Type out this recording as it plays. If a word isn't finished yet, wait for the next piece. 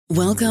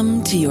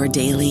Welcome to your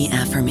daily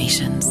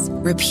affirmations.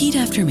 Repeat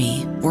after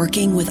me.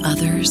 Working with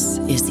others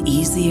is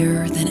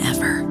easier than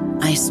ever.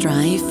 I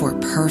strive for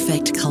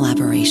perfect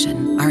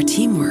collaboration. Our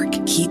teamwork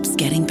keeps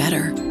getting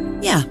better.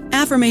 Yeah,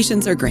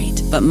 affirmations are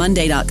great, but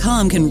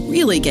Monday.com can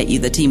really get you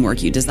the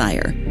teamwork you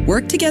desire.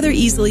 Work together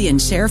easily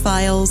and share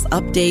files,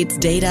 updates,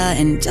 data,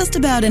 and just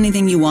about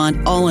anything you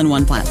want all in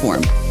one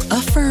platform.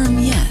 Affirm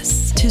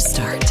yes to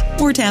start,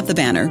 or tap the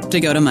banner to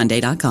go to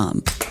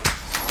Monday.com.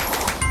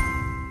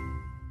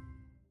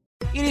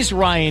 It is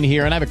Ryan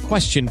here, and I have a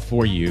question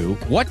for you.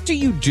 What do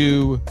you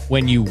do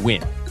when you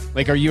win?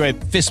 Like, are you a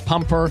fist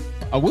pumper,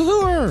 a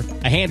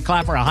woohooer, a hand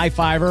clapper, a high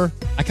fiver?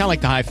 I kind of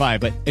like the high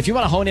five, but if you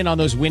want to hone in on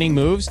those winning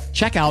moves,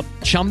 check out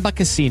Chumba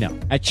Casino.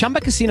 At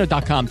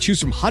ChumbaCasino.com, choose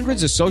from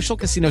hundreds of social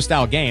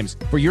casino-style games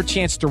for your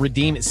chance to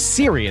redeem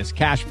serious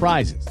cash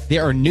prizes.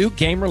 There are new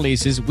game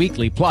releases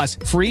weekly, plus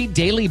free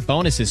daily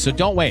bonuses. So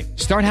don't wait.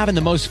 Start having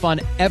the most fun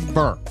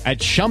ever at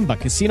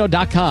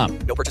ChumbaCasino.com.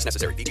 No purchase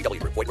necessary. VGW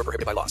Group. Void where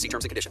prohibited by law. See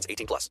terms and conditions.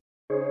 18+.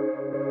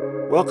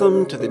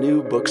 Welcome to the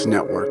New Books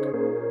Network.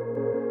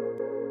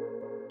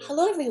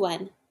 Hello,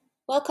 everyone.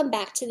 Welcome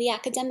back to The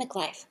Academic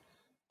Life,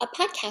 a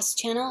podcast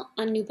channel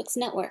on New Books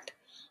Network.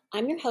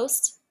 I'm your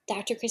host,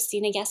 Dr.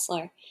 Christina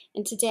Gessler,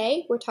 and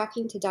today we're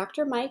talking to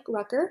Dr. Mike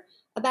Rucker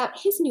about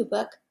his new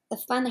book, The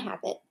Fun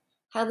Habit: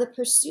 How the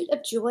Pursuit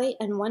of Joy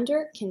and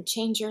Wonder Can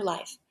Change Your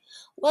Life.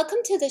 Welcome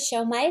to the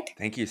show, Mike.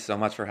 Thank you so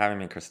much for having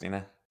me,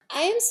 Christina.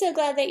 I am so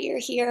glad that you're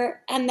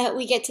here and that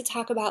we get to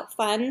talk about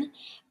fun.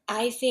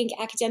 I think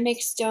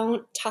academics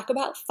don't talk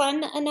about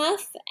fun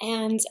enough,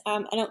 and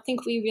I don't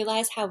think we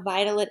realize how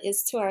vital it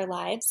is to our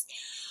lives.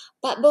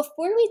 But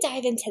before we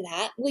dive into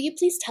that, will you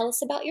please tell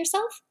us about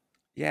yourself?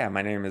 Yeah,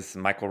 my name is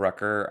Michael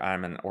Rucker.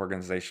 I'm an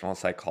organizational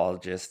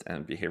psychologist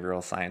and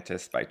behavioral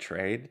scientist by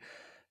trade.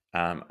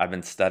 I've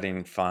been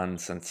studying fun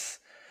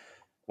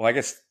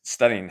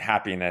studying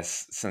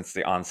happiness since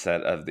the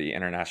onset of the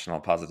International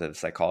Positive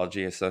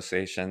Psychology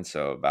Association,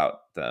 so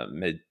about the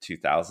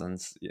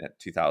mid-2000s,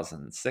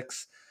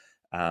 2006.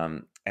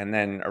 And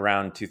then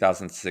around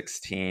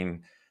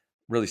 2016,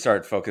 really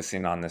started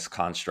focusing on this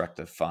construct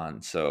of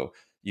fun. So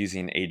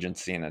using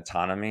agency and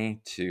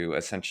autonomy to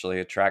essentially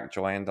attract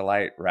joy and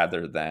delight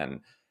rather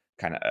than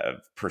kind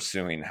of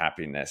pursuing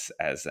happiness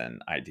as an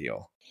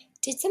ideal.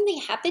 Did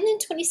something happen in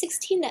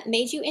 2016 that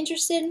made you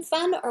interested in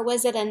fun, or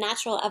was it a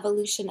natural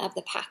evolution of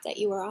the path that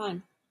you were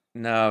on?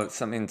 No,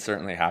 something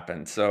certainly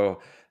happened. So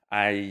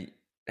I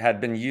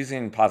had been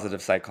using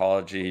positive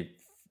psychology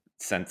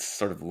since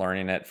sort of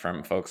learning it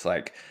from folks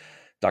like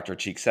Dr.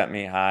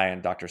 Csikszentmihalyi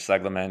and Dr.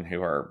 Seligman,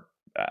 who are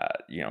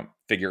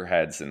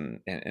figureheads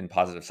in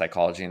positive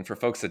psychology. And for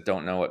folks that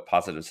don't know what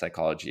positive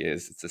psychology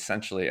is, it's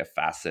essentially a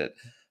facet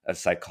of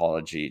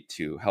psychology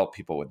to help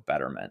people with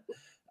betterment.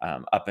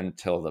 Up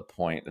until the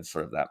point of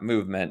sort of that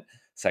movement,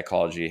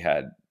 psychology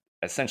had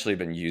essentially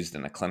been used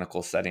in a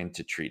clinical setting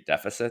to treat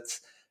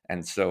deficits.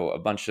 And so a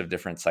bunch of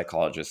different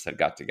psychologists had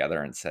got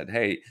together and said,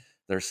 hey,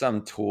 there's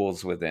some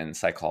tools within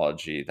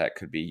psychology that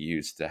could be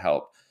used to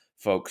help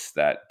folks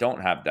that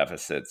don't have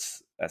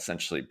deficits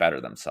essentially better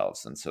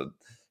themselves. And so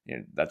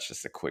that's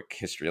just a quick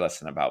history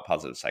lesson about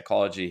positive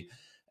psychology.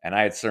 And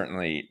I had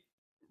certainly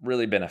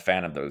really been a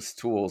fan of those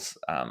tools.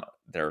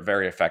 They're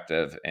very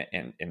effective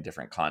in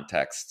different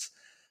contexts.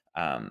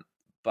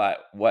 But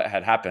what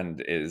had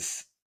happened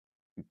is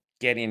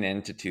getting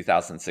into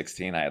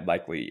 2016, I had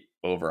likely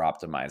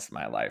over-optimized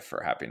my life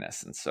for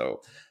happiness. And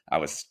so I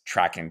was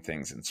tracking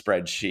things in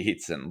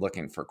spreadsheets and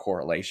looking for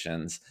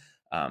correlations,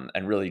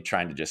 and really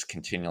trying to just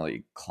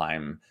continually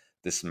climb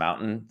this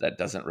mountain that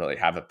doesn't really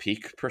have a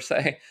peak per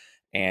se.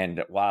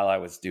 And while I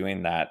was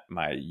doing that,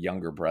 my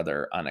younger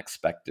brother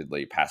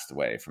unexpectedly passed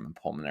away from a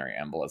pulmonary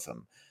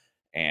embolism.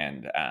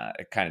 And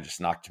it kind of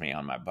just knocked me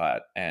on my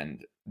butt.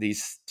 And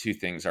these two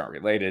things aren't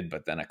related,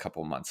 but then a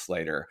couple months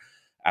later,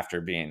 after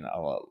being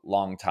a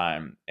long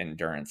time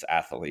endurance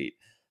athlete,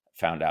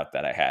 found out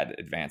that I had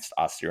advanced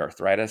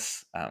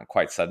osteoarthritis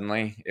quite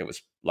suddenly. It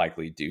was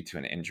likely due to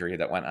an injury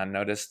that went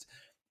unnoticed.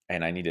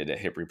 And I needed a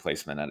hip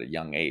replacement at a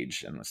young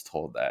age and was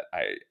told that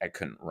I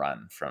couldn't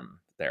run from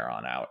there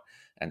on out.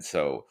 And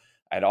so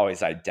I'd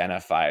always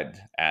identified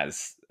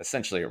as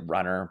essentially a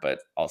runner, but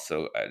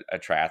also a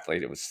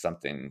triathlete. It was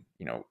something,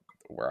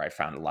 where I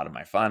found a lot of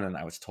my fun, and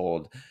I was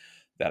told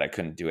that I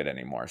couldn't do it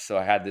anymore. So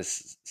I had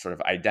this sort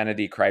of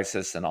identity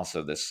crisis, and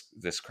also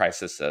this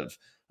crisis of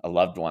a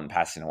loved one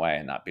passing away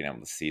and not being able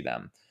to see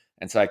them.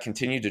 And so I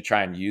continued to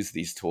try and use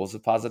these tools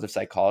of positive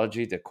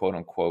psychology to quote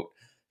unquote,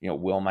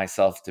 will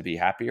myself to be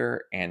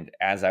happier. And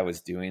as I was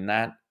doing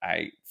that,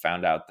 I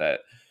found out that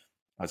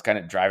I was kind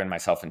of driving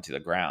myself into the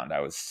ground.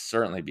 I was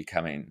certainly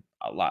becoming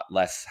a lot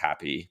less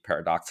happy,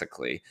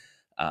 paradoxically,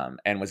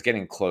 and was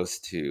getting close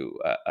to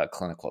a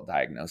clinical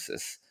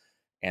diagnosis.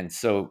 And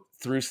so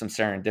through some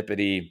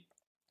serendipity,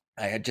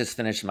 I had just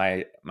finished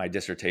my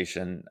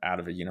dissertation out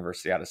of a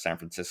university out of San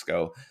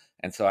Francisco.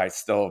 And so I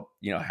still,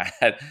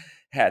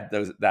 had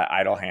that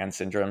idle hand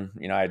syndrome.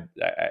 I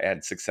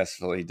had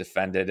successfully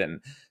defended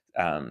and,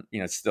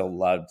 still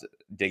loved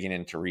digging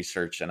into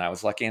research. And I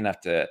was lucky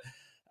enough to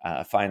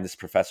find this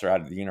professor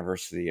out of the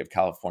University of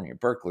California,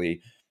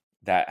 Berkeley,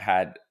 that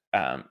had,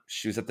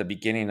 she was at the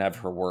beginning of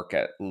her work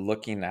at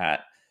looking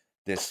at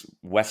this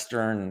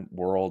Western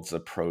world's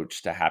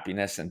approach to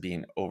happiness and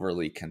being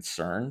overly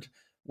concerned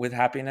with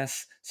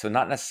happiness. So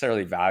not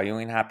necessarily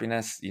valuing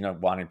happiness,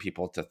 wanting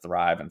people to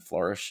thrive and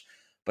flourish,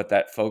 but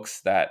that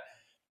folks that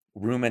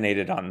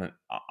ruminated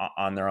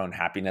on their own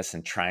happiness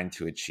and trying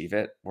to achieve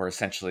it were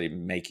essentially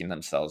making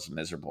themselves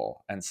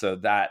miserable. And so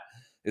that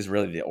is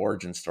really the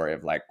origin story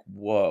of like,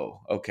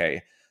 whoa,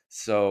 okay,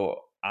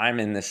 so I'm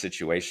in this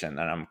situation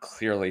and I'm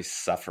clearly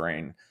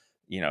suffering,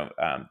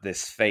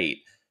 this fate.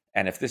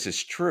 And if this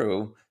is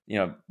true,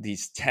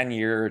 these 10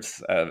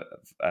 years of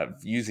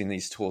using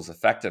these tools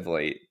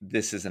effectively,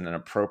 this isn't an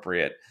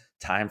appropriate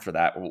time for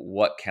that.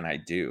 What can I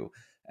do?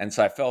 And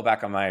so I fell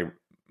back on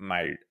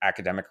my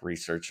academic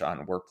research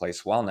on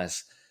workplace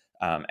wellness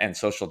and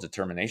social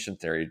determination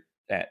theory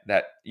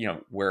that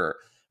where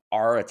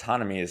our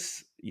autonomy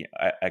is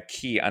a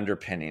key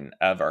underpinning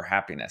of our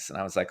happiness. And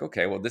I was like,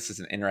 okay, well, this is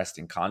an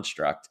interesting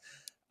construct.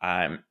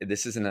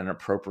 This isn't an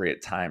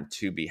appropriate time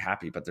to be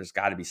happy, but there's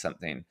got to be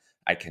something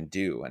I can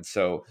do. And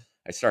so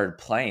I started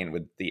playing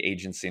with the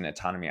agency and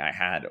autonomy I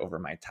had over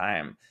my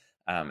time,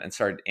 and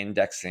started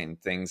indexing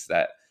things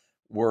that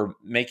were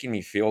making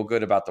me feel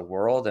good about the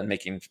world and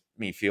making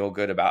me feel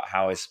good about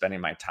how I was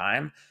spending my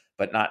time,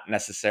 but not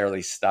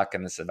necessarily stuck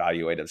in this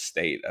evaluative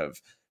state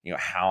of,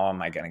 how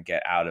am I going to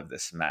get out of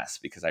this mess?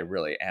 Because I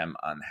really am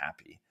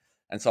unhappy.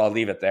 And so I'll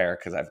leave it there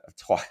because I've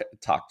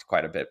talked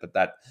quite a bit, but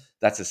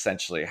that's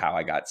essentially how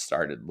I got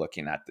started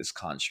looking at this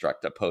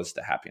construct opposed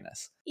to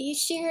happiness. You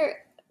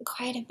share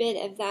quite a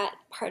bit of that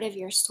part of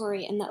your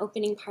story in the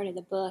opening part of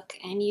the book,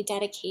 and you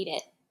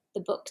dedicated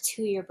the book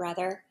to your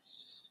brother.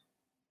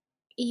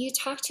 You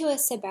talked to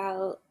us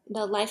about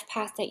the life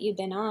path that you've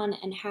been on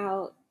and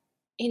how,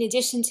 in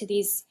addition to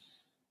these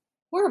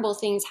horrible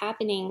things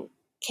happening,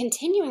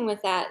 continuing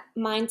with that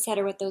mindset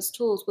or with those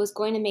tools was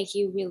going to make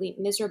you really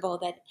miserable,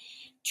 that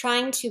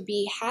trying to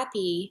be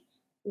happy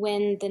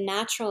when the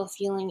natural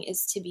feeling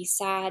is to be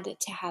sad,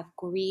 to have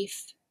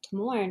grief, to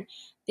mourn,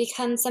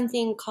 becomes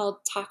something called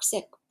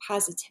toxic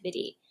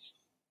positivity.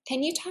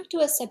 Can you talk to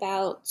us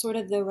about sort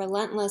of the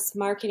relentless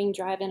marketing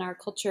drive in our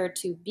culture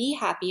to be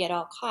happy at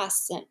all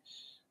costs and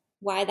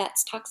why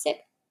that's toxic?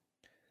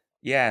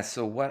 Yeah,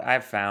 so what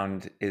I've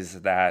found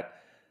is that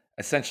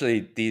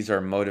essentially these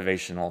are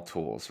motivational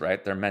tools,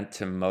 right? They're meant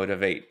to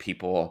motivate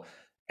people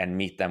and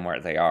meet them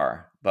where they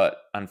are. But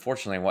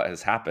unfortunately, what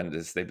has happened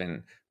is they've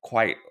been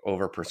quite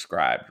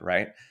overprescribed,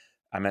 right?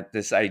 I meant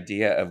this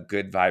idea of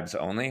good vibes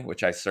only,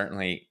 which I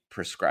certainly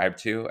prescribe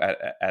to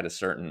at a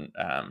certain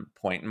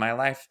point in my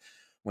life.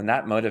 When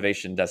that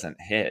motivation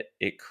doesn't hit,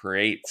 it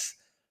creates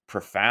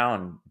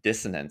profound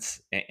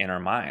dissonance in our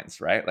minds,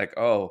 right? Like,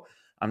 oh,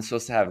 I'm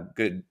supposed to have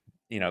good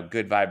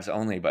vibes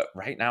only, but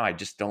right now I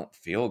just don't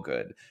feel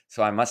good.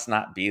 So I must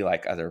not be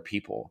like other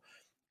people.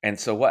 And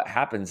so what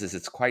happens is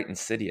it's quite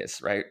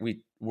insidious, right?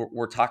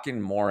 We're talking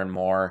more and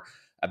more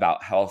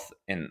about health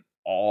in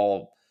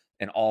all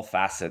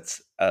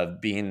facets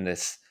of being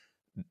this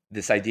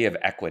idea of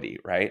equity,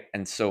 right?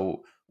 And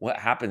so what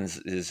happens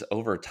is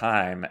over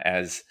time,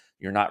 as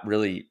you're not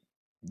really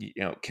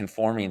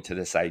conforming to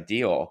this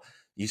ideal,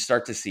 you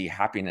start to see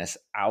happiness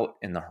out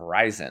in the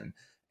horizon,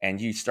 and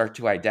you start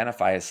to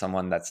identify as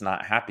someone that's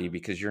not happy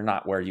because you're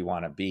not where you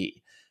want to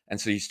be. And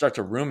so you start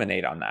to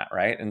ruminate on that,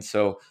 right? And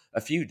so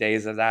a few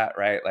days of that,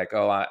 right? Like,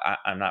 oh,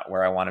 I'm not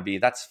where I want to be.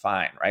 That's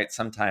fine, right?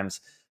 Sometimes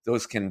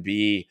those can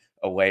be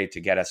a way to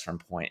get us from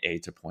point A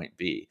to point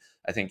B.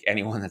 I think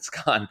anyone that's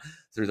gone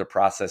through the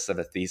process of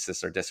a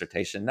thesis or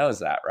dissertation knows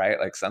that, right?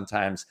 Like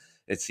sometimes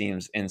it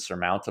seems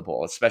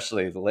insurmountable,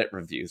 especially the lit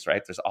reviews,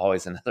 right? There's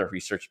always another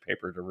research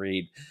paper to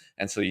read.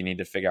 And so you need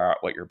to figure out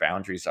what your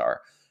boundaries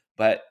are.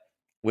 But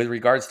with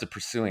regards to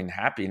pursuing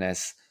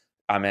happiness,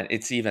 I mean,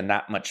 it's even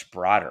that much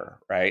broader,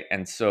 right?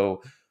 And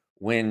so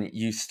when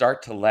you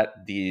start to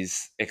let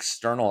these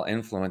external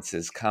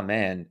influences come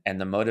in and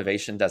the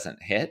motivation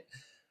doesn't hit,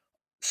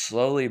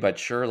 slowly but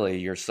surely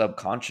your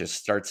subconscious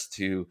starts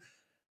to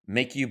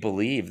make you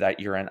believe that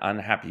you're an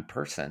unhappy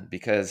person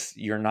because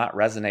you're not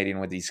resonating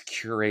with these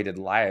curated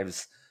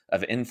lives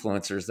of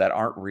influencers that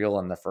aren't real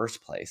in the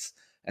first place.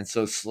 And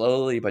so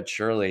slowly but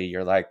surely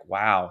you're like,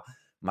 wow,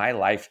 my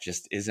life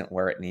just isn't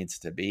where it needs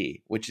to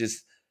be, which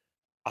is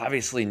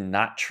obviously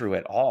not true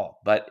at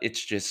all, but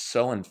it's just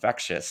so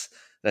infectious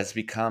that's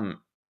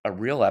become a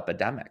real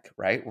epidemic,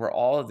 right? Where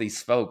all of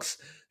these folks,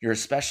 you're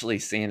especially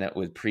seeing it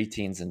with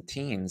preteens and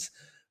teens,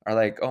 are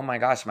like, oh my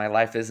gosh, my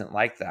life isn't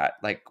like that.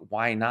 Like,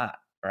 why not?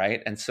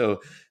 Right. And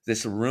so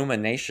this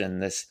rumination,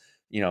 this,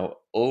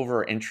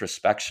 over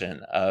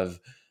introspection of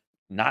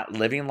not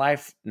living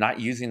life, not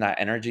using that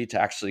energy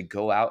to actually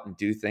go out and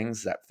do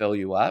things that fill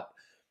you up,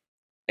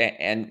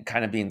 and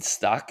kind of being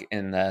stuck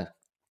in the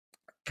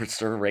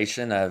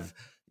preservation of,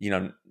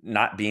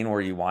 not being where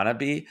you want to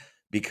be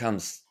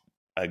becomes,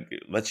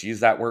 let's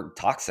use that word,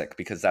 toxic,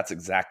 because that's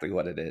exactly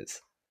what it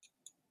is.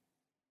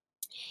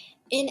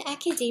 In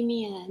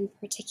academia in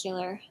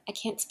particular, I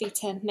can't speak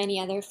to many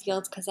other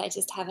fields because I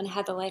just haven't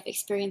had the life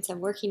experience of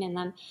working in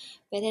them.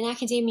 But in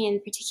academia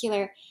in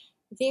particular,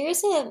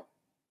 there's a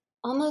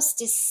almost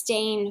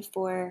disdain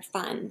for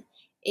fun.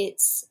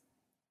 It's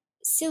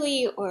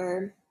silly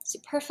or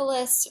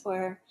superfluous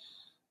or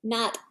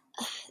not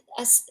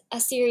a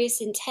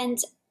serious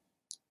intent.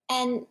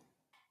 And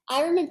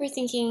I remember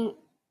thinking,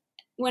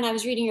 when I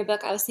was reading your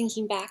book, I was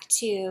thinking back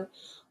to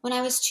when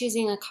I was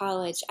choosing a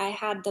college. I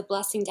had the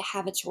blessing to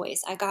have a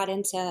choice. I got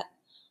into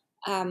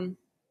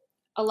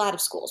a lot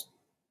of schools.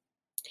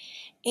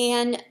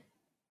 And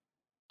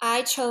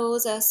I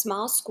chose a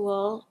small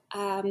school,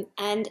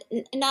 and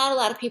not a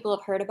lot of people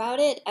have heard about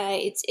it.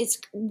 It's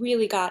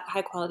really got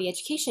high quality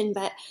education,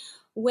 but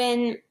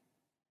when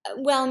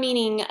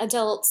well-meaning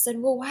adults said,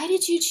 "Well, why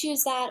did you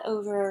choose that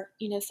over,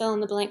 fill in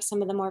the blank,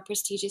 some of the more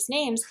prestigious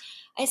names?"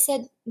 I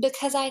said,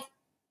 "Because I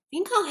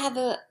think I'll have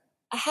a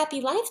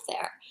happy life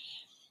there."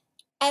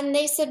 And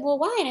they said, "Well,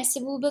 why?" And I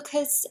said, "Well,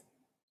 because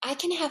I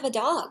can have a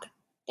dog.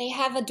 They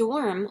have a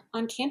dorm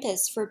on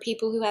campus for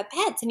people who have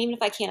pets. And even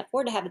if I can't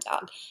afford to have a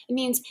dog, it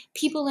means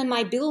people in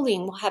my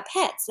building will have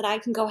pets that I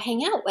can go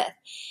hang out with.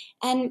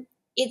 And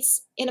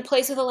it's in a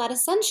place with a lot of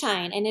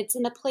sunshine, and it's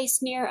in a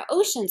place near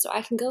ocean, so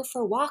I can go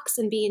for walks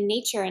and be in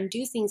nature and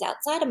do things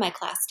outside of my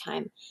class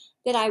time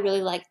that I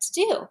really like to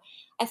do.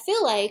 I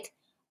feel like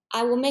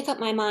I will make up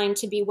my mind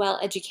to be well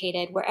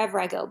educated wherever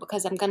I go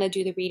because I'm going to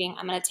do the reading.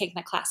 I'm going to take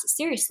my classes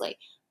seriously.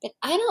 But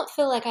I don't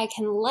feel like I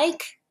can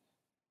like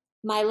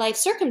my life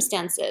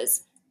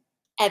circumstances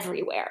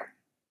everywhere."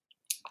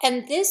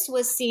 And this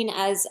was seen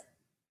as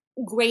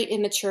great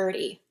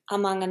immaturity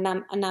among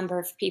a number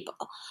of people.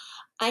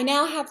 I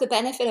now have the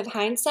benefit of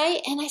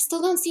hindsight, and I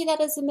still don't see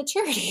that as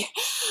immaturity.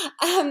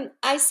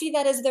 I see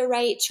that as the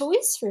right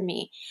choice for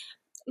me.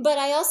 But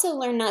I also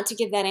learned not to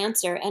give that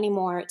answer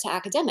anymore to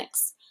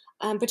academics,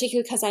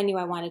 particularly because I knew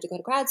I wanted to go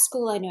to grad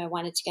school. I knew I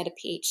wanted to get a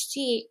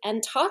PhD.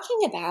 And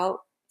talking about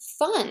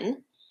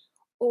fun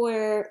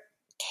or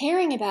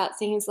caring about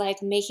things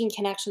like making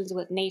connections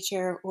with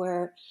nature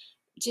or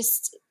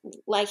just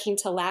liking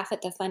to laugh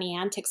at the funny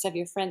antics of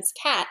your friend's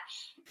cat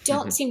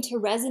don't seem to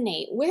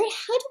resonate.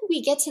 How did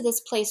we get to this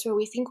place where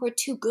we think we're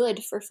too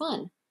good for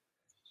fun?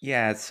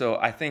 Yeah, so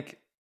I think,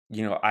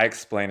 I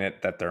explain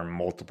it that there are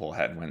multiple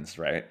headwinds,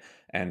 right?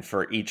 And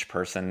for each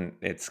person,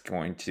 it's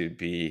going to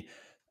be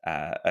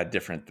a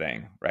different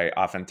thing, right?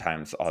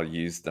 Oftentimes, I'll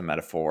use the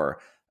metaphor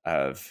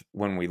of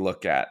when we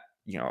look at,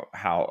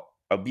 how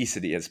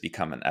obesity has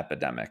become an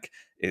epidemic.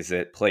 Is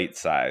it plate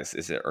size?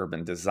 Is it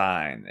urban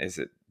design? Is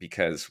it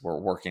because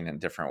we're working in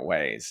different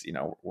ways?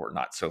 We're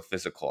not so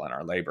physical in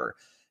our labor.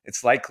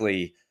 It's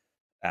likely,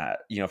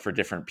 for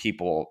different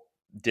people,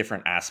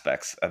 different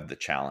aspects of the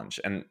challenge.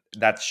 And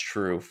that's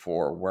true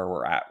for where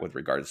we're at with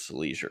regards to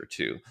leisure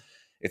too.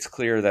 It's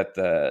clear that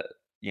the,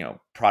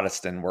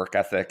 Protestant work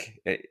ethic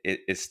it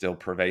is still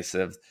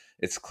pervasive.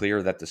 It's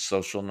clear that the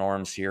social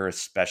norms here,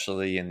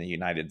 especially in the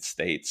United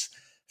States,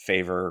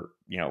 favor,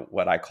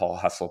 what I call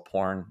hustle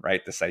porn,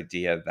 right? This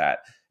idea that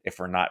if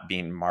we're not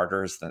being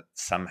martyrs, that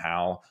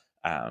somehow,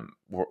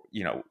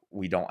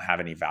 we don't have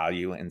any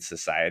value in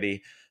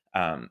society.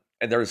 And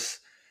there's,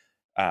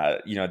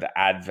 the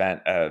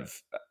advent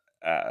of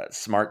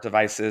smart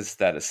devices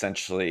that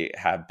essentially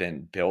have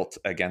been built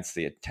against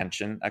the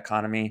attention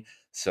economy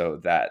so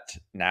that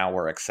now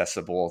we're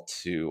accessible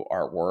to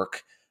our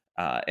work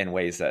in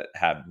ways that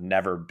have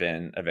never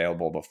been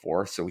available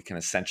before. So we can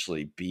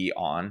essentially be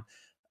on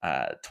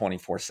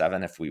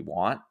 24/7 if we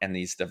want. And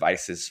these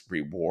devices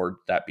reward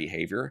that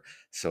behavior.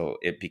 So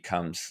it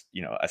becomes,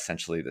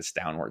 essentially this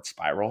downward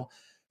spiral.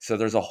 So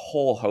there's a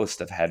whole host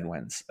of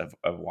headwinds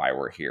of why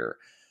we're here.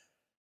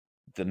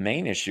 The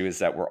main issue is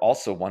that we're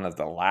also one of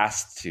the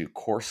last to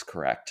course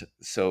correct.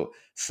 So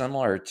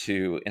similar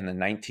to in the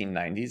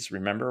 1990s,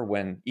 remember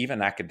when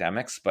even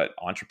academics, but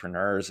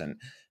entrepreneurs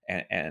and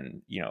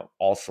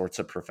all sorts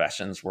of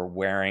professions were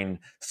wearing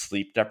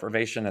sleep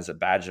deprivation as a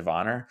badge of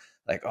honor.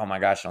 Like, oh my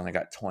gosh, I only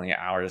got 20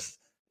 hours,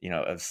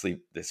 of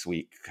sleep this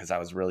week because I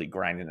was really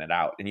grinding it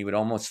out. And you would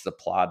almost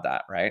applaud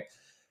that, right?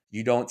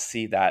 You don't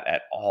see that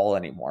at all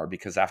anymore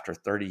because after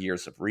 30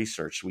 years of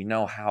research, we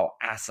know how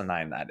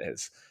asinine that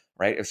is.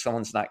 Right? If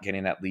someone's not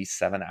getting at least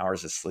 7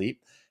 hours of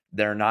sleep,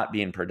 they're not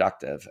being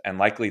productive and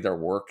likely their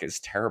work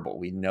is terrible.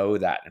 We know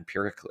that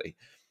empirically.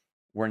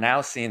 We're now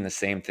seeing the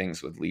same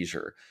things with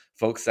leisure.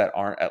 Folks that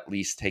aren't at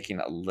least taking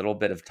a little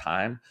bit of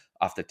time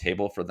off the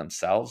table for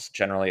themselves,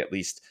 generally at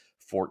least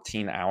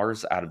 14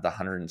 hours out of the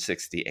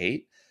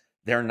 168,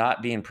 they're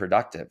not being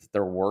productive.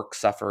 Their work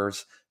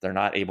suffers. They're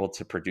not able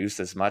to produce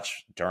as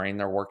much during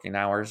their working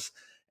hours.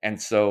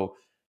 And so,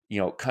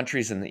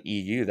 countries in the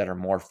EU that are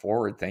more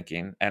forward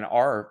thinking and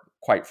are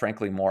quite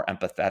frankly more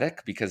empathetic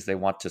because they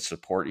want to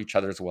support each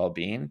other's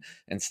well-being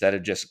instead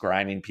of just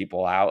grinding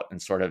people out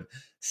and sort of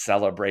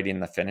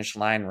celebrating the finish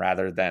line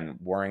rather than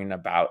worrying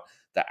about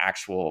the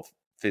actual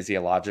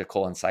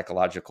physiological and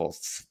psychological,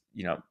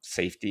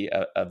 safety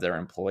of their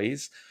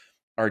employees,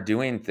 are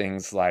doing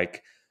things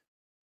like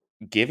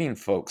giving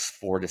folks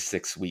 4 to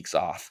 6 weeks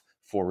off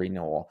for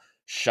renewal,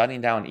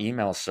 shutting down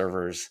email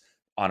servers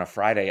on a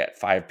Friday at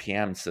 5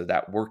 p.m. so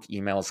that work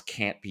emails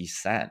can't be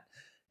sent.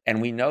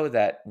 And we know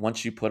that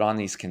once you put on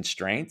these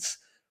constraints,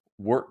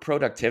 work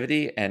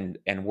productivity and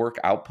work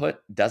output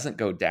doesn't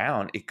go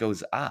down, it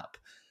goes up.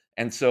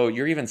 And so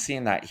you're even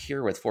seeing that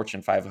here with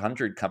Fortune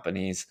 500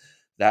 companies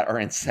that are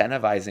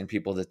incentivizing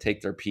people to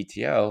take their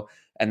PTO.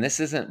 And this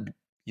isn't,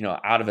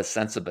 out of a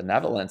sense of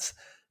benevolence.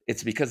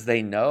 It's because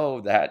they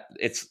know that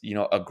it's,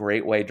 a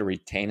great way to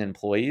retain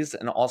employees.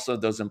 And also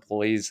those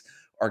employees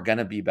are going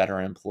to be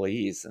better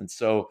employees. And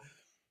so,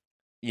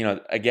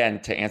 again,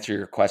 to answer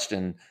your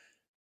question,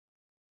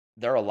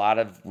 there are a lot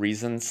of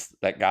reasons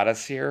that got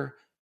us here,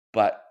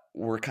 but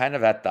we're kind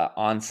of at the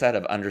onset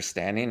of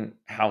understanding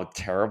how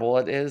terrible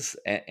it is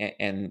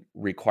and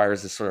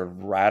requires a sort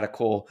of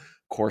radical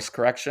course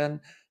correction.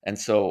 And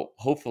so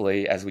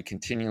hopefully, as we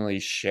continually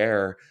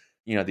share,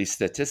 these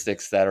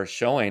statistics that are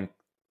showing,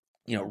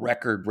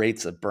 record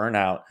rates of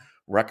burnout,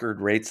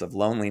 record rates of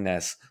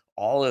loneliness,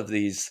 all of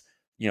these,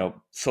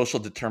 social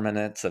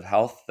determinants of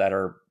health that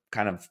are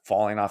kind of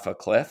falling off a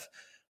cliff,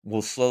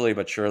 will slowly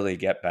but surely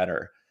get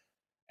better.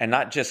 And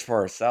not just for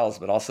ourselves,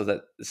 but also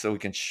that so we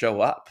can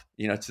show up,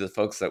 to the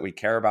folks that we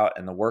care about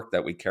and the work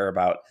that we care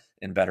about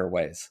in better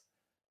ways.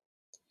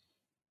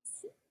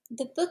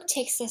 The book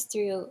takes us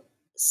through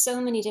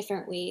so many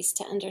different ways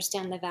to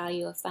understand the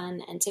value of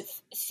fun and to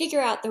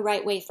figure out the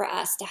right way for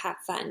us to have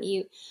fun.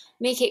 You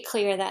make it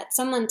clear that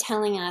someone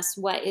telling us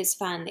what is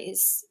fun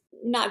is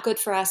not good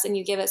for us, and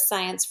you give us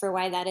science for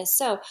why that is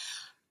so.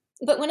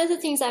 But one of the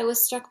things I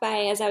was struck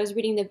by as I was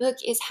reading the book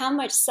is how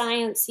much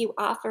science you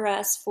offer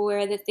us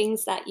for the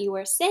things that you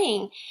were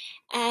saying.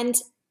 And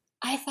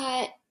I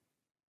thought,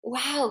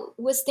 wow,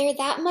 was there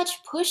that much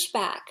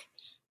pushback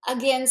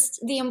against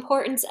the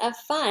importance of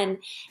fun?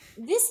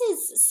 This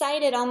is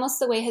cited almost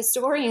the way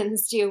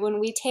historians do when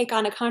we take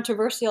on a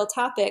controversial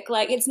topic.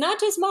 Like, it's not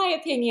just my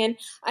opinion.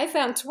 I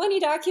found 20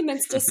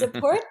 documents to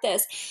support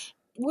this.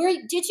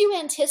 Did you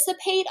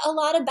anticipate a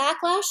lot of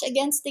backlash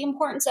against the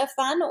importance of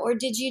fun, or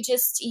did you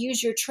just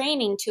use your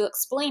training to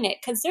explain it?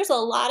 Because there's a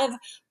lot of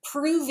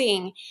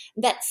proving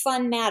that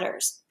fun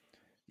matters.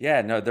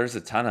 Yeah, no, there's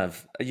a ton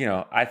of,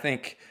 I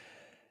think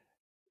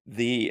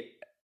the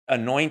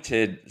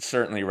anointed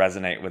certainly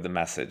resonate with the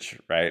message,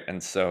 right?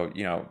 And so,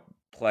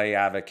 play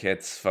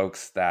advocates,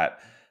 folks that,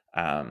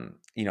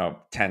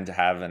 tend to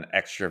have an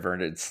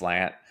extroverted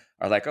slant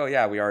are like, oh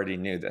yeah, we already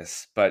knew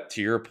this. But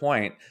to your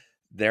point,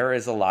 there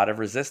is a lot of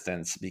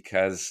resistance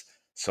because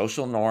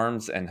social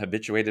norms and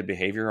habituated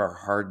behavior are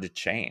hard to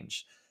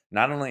change.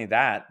 Not only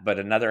that, but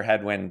another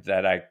headwind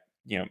that I,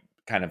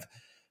 kind of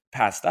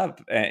passed up,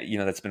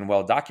 that's been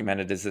well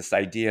documented is this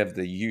idea of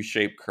the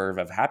U-shaped curve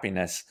of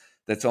happiness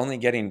that's only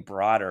getting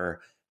broader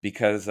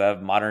because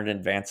of modern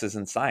advances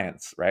in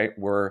science, right?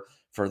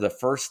 For the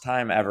first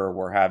time ever,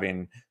 we're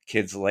having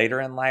kids later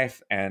in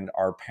life and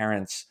our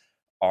parents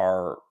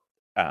are,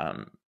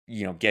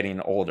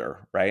 getting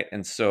older, right?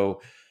 And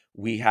so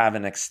we have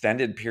an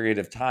extended period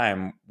of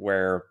time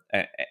where,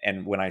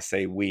 and when I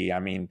say we, I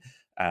mean,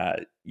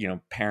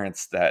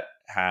 parents that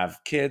have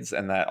kids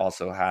and that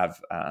also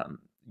have,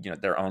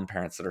 their own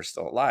parents that are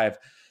still alive.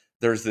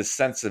 There's this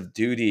sense of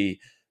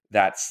duty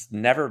that's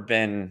never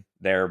been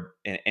there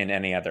in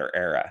any other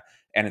era.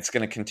 And it's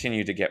going to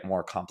continue to get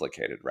more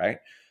complicated, right?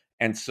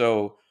 And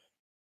so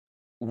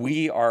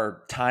we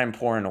are time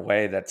poor in a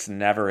way that's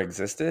never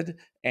existed.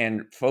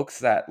 And folks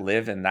that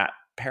live in that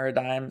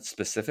paradigm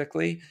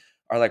specifically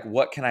are like,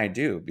 what can I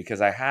do?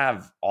 Because I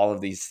have all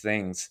of these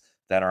things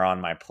that are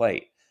on my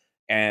plate.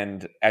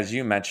 And as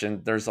you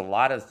mentioned, there's a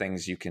lot of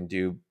things you can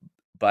do.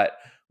 But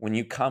when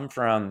you come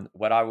from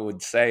what I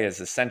would say is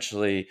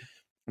essentially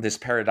this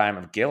paradigm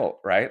of guilt,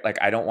 right? Like,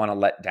 I don't want to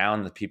let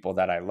down the people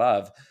that I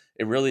love.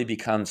 It really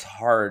becomes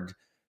hard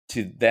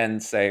to then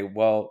say,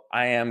 well,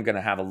 I am going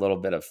to have a little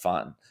bit of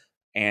fun.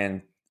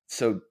 And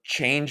so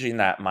changing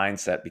that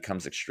mindset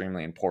becomes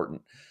extremely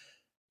important.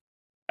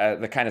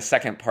 The kind of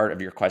second part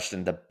of your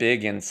question, the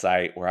big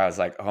insight where I was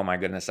like, oh my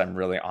goodness, I'm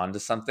really onto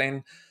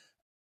something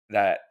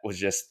that was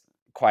just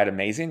quite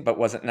amazing, but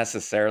wasn't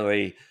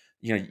necessarily,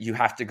 you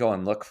have to go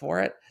and look for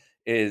it,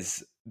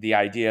 is the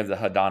idea of the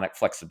hedonic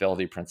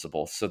flexibility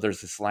principle. So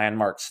there's this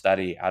landmark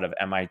study out of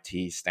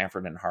MIT,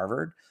 Stanford, and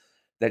Harvard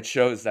that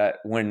shows that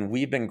when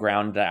we've been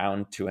ground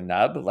down to a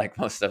nub, like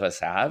most of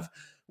us have,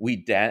 we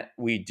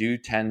do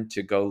tend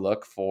to go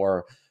look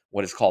for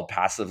what is called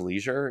passive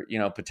leisure,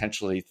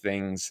 potentially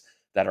things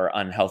that are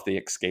unhealthy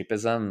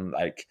escapism,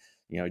 like,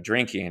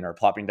 drinking or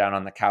plopping down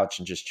on the couch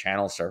and just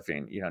channel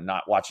surfing,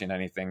 not watching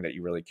anything that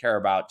you really care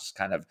about, just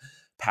kind of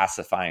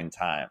pacifying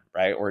time,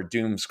 right? Or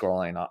doom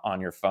scrolling on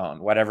your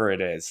phone, whatever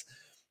it is.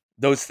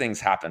 Those things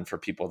happen for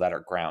people that are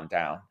ground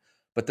down.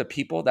 But the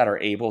people that are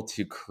able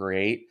to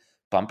create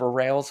bumper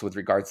rails with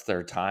regards to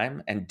their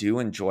time and do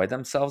enjoy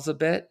themselves a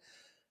bit,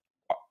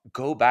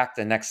 go back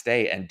the next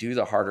day and do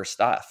the harder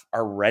stuff,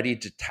 are ready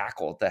to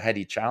tackle the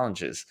heady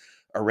challenges,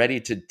 are ready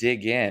to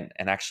dig in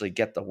and actually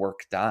get the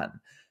work done.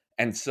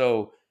 And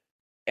so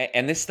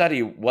And this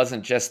study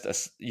wasn't just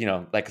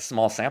like a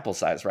small sample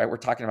size, right? We're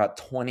talking about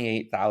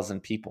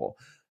 28,000 people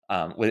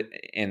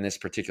in this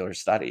particular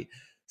study.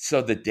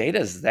 So the data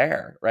is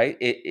there, right?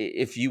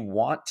 If you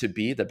want to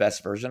be the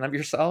best version of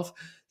yourself,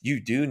 you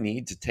do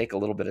need to take a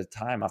little bit of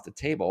time off the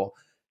table.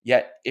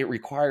 Yet it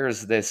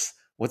requires this,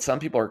 what some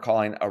people are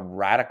calling a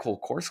radical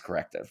course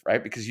corrective,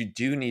 right? Because you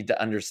do need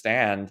to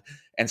understand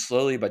and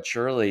slowly but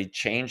surely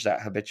change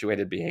that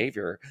habituated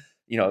behavior.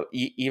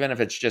 Even if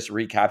it's just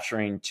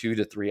recapturing 2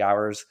 to 3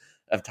 hours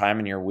of time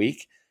in your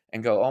week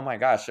and go, oh my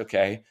gosh,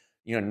 okay,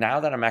 now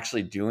that I'm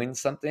actually doing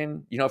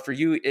something, for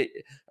you,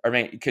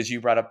 because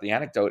you brought up the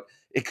anecdote,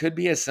 it could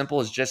be as simple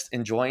as just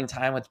enjoying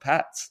time with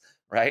pets,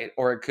 right?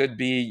 Or it could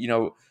be,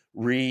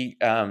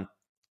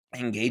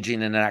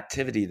 engaging in an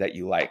activity that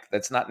you like.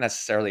 That's not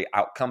necessarily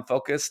outcome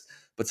focused,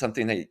 but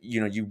something that,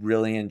 you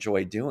really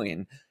enjoy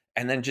doing,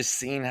 and then just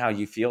seeing how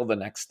you feel the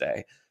next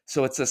day.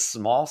 So it's a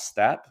small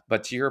step,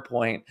 but to your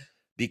point,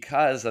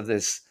 because of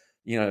this,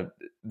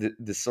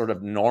 this sort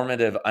of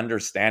normative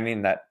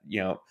understanding that,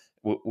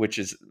 which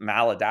is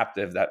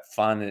maladaptive, that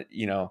fun,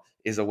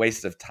 is a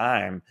waste of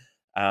time,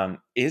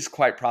 is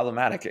quite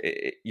problematic.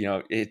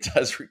 It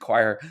does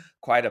require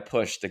quite a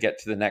push to get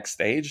to the next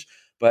stage.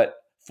 But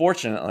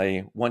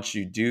fortunately, once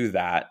you do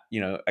that,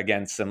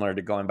 again, similar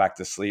to going back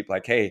to sleep,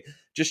 like, hey,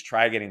 just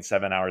try getting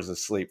 7 hours of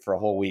sleep for a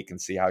whole week and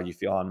see how you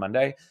feel on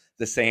Monday.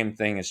 The same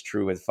thing is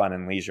true with fun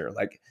and leisure.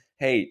 Like,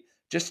 hey,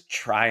 just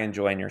try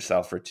enjoying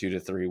yourself for 2 to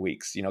 3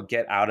 weeks,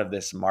 get out of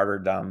this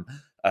martyrdom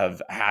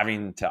of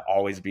having to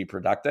always be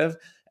productive,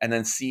 and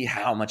then see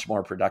how much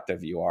more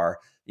productive you are,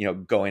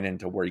 going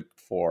into week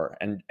 4.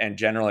 And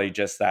generally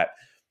just that,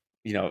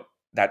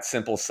 that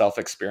simple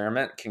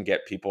self-experiment can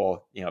get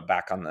people,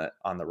 back on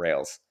the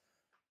rails.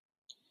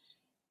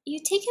 You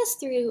take us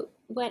through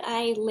what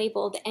I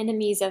labeled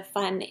enemies of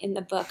fun in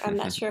the book. I'm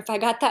not sure if I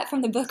got that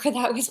from the book or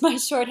that was my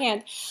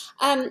shorthand.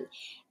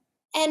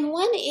 And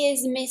one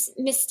is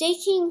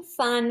mistaking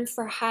fun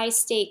for high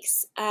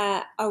stakes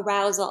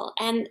arousal.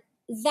 And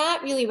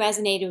that really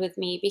resonated with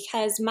me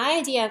because my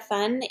idea of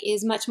fun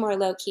is much more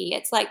low key.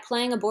 It's like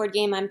playing a board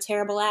game I'm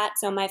terrible at,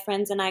 so my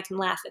friends and I can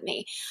laugh at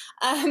me.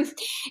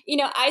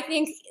 I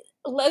think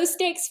low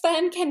stakes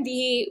fun can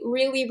be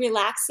really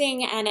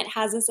relaxing, and it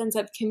has a sense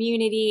of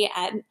community.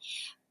 And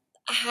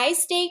high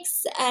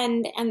stakes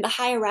and the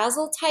high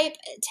arousal type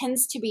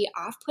tends to be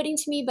off-putting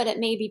to me, but it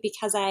may be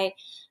because I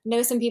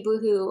know some people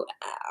who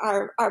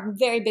are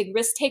very big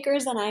risk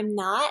takers and I'm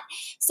not.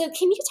 So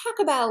can you talk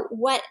about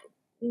what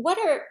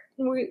are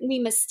we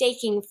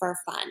mistaking for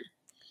fun?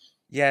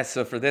 Yeah,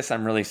 so for this,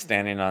 I'm really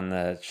standing on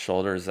the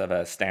shoulders of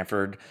a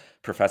Stanford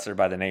professor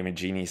by the name of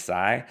Jeannie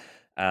Tsai.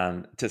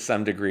 To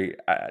some degree,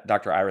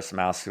 Dr. Iris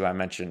Mouse, who I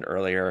mentioned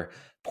earlier,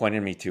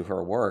 pointed me to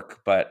her work.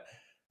 But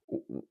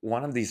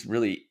one of these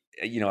really,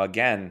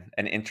 again,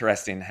 an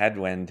interesting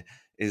headwind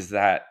is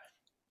that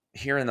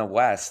here in the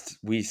West,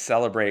 we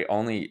celebrate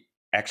only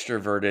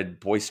extroverted,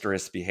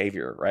 boisterous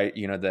behavior, right?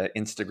 The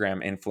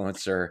Instagram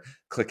influencer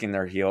clicking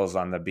their heels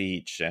on the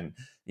beach and,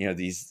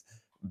 these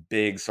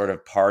big sort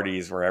of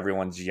parties where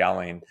everyone's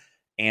yelling.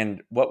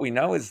 And what we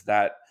know is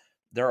that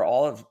there are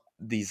all of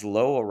these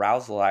low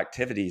arousal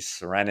activities,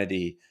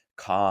 serenity,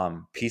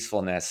 calm,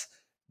 peacefulness,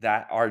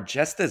 that are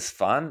just as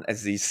fun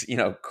as these,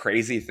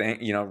 crazy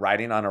things,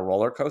 riding on a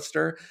roller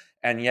coaster.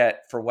 And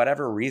yet, for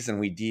whatever reason,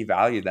 we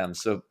devalue them.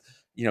 So,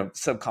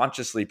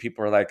 subconsciously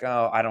people are like,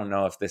 oh, I don't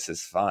know if this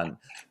is fun.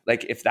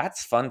 Like, if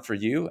that's fun for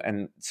you.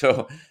 And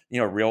so,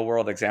 real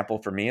world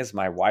example for me is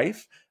my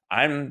wife.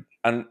 I'm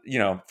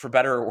for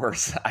better or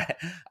worse,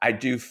 I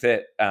do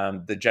fit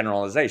the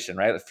generalization,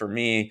 right? For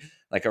me,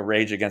 like a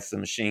Rage Against the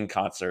Machine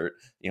concert,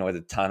 with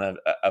a ton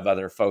of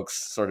other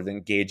folks sort of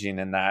engaging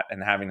in that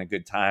and having a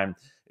good time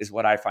is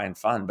what I find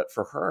fun. But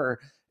for her,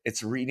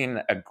 it's reading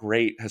a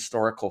great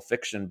historical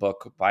fiction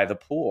book by the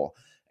pool.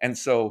 And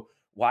so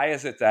why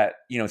is it that,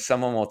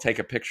 someone will take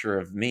a picture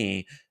of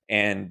me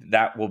and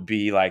that will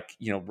be like,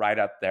 right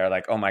up there,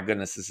 like, oh my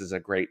goodness, this is a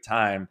great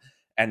time.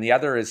 And the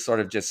other is sort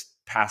of just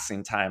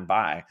passing time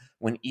by,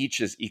 when each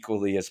is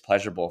equally as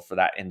pleasurable for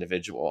that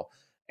individual.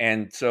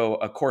 And so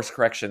a course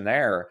correction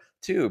there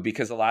too,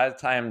 because a lot of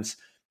times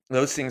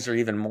those things are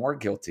even more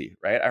guilty,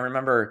 right? I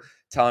remember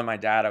telling my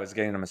dad I was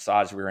getting a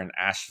massage. We were in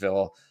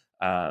Asheville,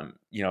 on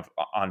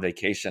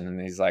vacation,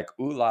 and he's like,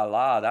 ooh la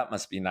la, that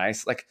must be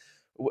nice. Like,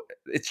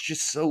 it's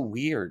just so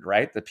weird,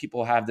 right? That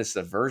people have this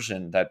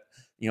aversion that,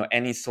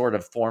 any sort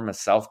of form of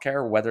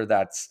self-care, whether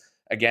that's,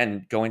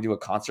 again, going to a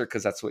concert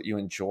because that's what you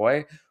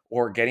enjoy,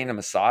 or getting a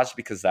massage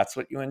because that's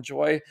what you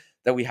enjoy,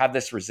 that we have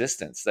this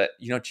resistance that,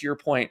 to your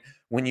point,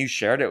 when you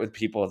shared it with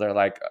people, they're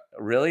like,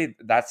 really,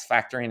 that's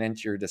factoring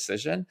into your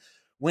decision?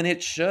 When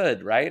it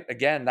should, right?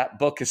 Again, that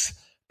book is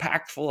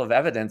packed full of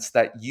evidence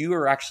that you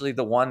are actually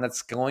the one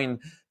that's going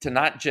to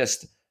not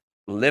just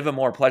live a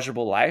more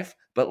pleasurable life,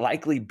 but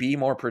likely be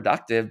more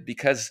productive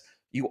because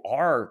you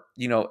are,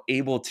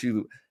 able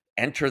to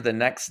enter the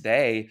next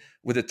day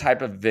with the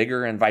type of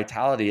vigor and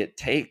vitality it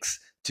takes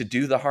to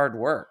do the hard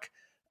work.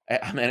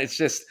 I mean, it's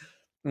just,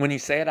 when you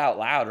say it out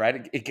loud,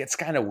 right, it gets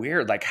kind of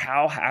weird. Like,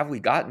 how have we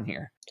gotten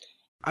here?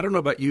 I don't know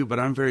about you, but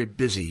I'm very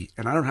busy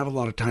and I don't have a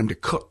lot of time to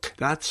cook.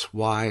 That's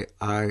why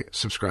I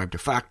subscribe to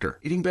Factor.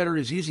 Eating better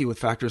is easy with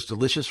Factor's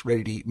delicious,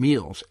 ready-to-eat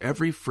meals.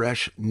 Every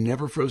fresh,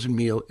 never frozen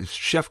meal is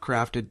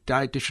chef-crafted,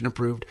 dietitian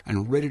approved,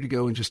 and ready to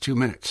go in just 2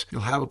 minutes.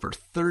 You'll have over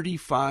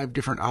 35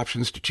 different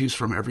options to choose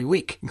from every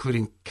week,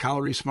 including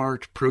Calorie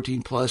Smart,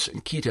 Protein Plus,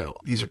 and Keto.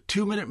 These are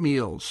 2-minute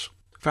meals.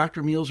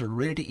 Factor meals are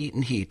ready to eat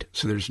and heat,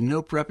 so there's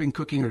no prepping,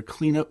 cooking, or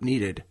cleanup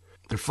needed.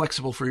 They're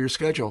flexible for your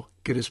schedule.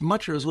 Get as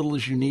much or as little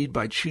as you need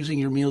by choosing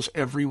your meals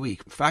every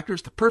week.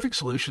 Factor's the perfect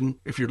solution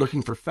if you're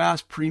looking for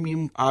fast,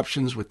 premium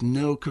options with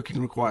no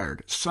cooking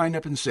required. Sign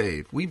up and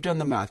save. We've done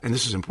the math, and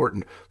this is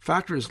important.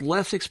 Factor is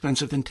less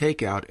expensive than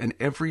takeout, and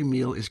every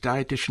meal is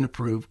dietitian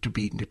approved to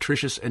be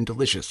nutritious and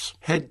delicious.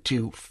 Head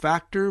to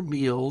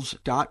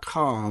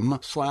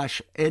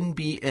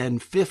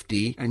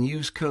factormeals.com/NBN50 and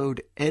use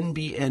code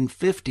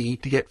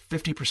NBN50 to get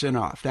 50%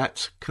 off.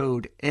 That's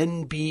code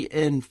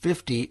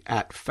NBN50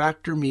 at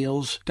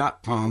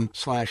factormeals.com/NBN50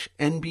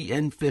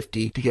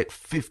 to get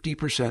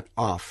 50%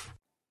 off.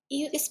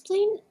 You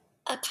explain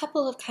a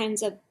couple of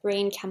kinds of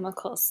brain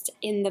chemicals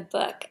in the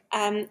book.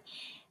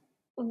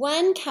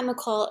 One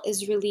chemical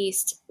is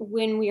released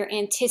when we are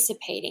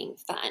anticipating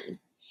fun,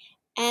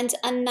 and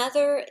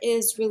another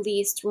is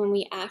released when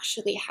we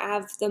actually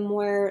have the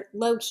more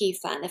low-key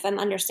fun, if I'm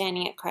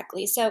understanding it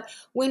correctly. So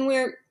when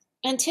we're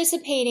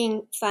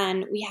anticipating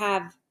fun, we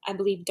have, I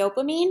believe,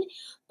 dopamine,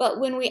 but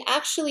when we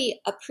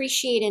actually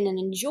appreciate and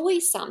enjoy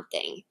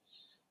something,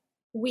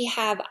 we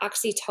have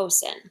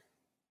oxytocin.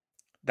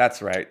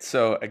 That's right.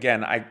 So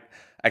again, I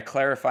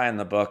clarify in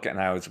the book,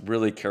 and I was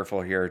really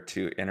careful here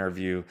to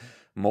interview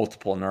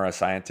multiple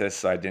neuroscientists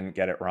so I didn't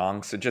get it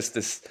wrong. So just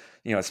this,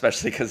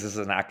 especially because this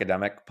is an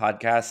academic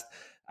podcast,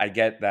 I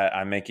get that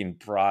I'm making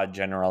broad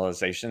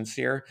generalizations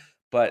here,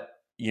 but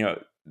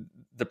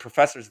the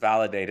professors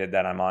validated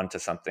that I'm onto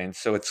something.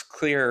 So it's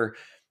clear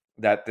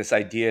that this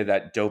idea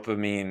that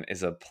dopamine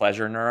is a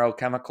pleasure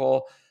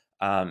neurochemical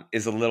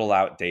is a little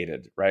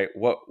outdated, right?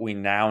 What we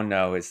now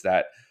know is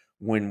that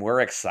when we're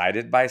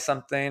excited by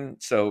something,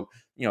 so,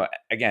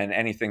 again,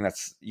 anything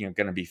that's,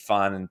 going to be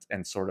fun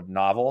and sort of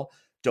novel,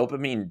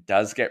 dopamine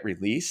does get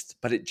released,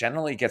 but it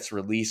generally gets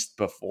released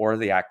before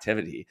the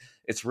activity.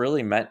 It's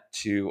really meant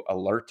to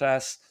alert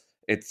us.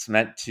 It's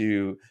meant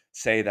to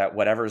say that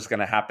whatever is going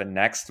to happen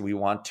next, we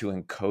want to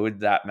encode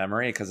that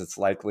memory because it's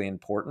likely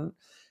important.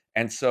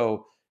 And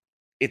so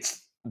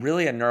it's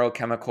really a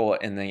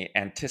neurochemical in the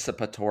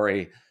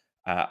anticipatory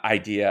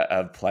idea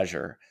of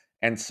pleasure.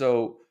 And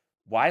so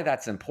why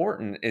that's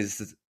important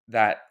is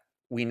that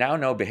we now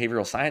know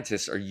behavioral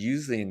scientists are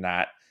using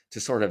that to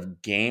sort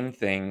of game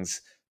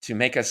things to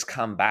make us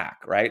come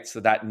back, right? So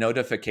that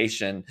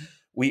notification,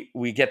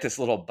 we get this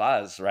little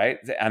buzz, right?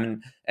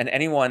 And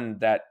anyone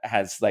that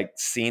has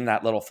seen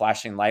that little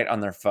flashing light on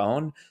their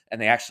phone and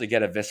they actually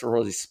get a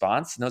visceral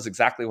response knows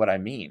exactly what I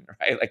mean,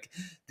 right?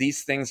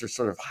 These things are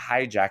sort of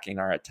hijacking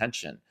our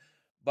attention.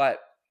 But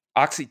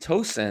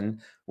oxytocin,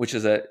 which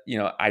is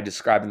I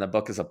describe in the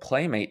book as a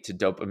playmate to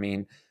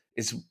dopamine,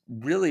 is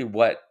really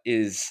what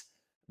is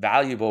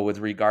valuable with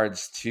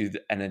regards to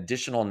an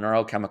additional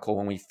neurochemical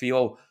when we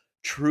feel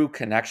true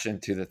connection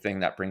to the thing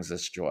that brings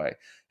us joy.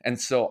 And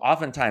so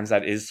oftentimes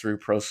that is through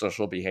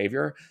pro-social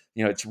behavior.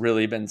 It's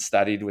really been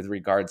studied with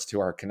regards to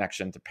our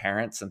connection to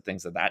parents and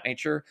things of that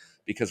nature,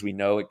 because we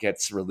know it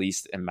gets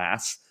released en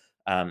masse,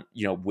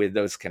 with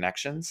those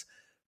connections.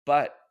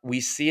 But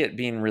we see it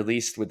being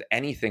released with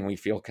anything we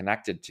feel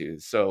connected to.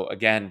 So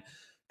again,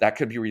 that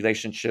could be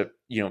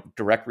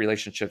direct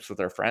relationships with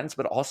our friends,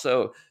 but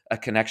also a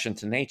connection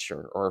to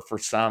nature, or for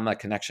some, a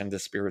connection to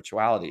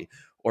spirituality,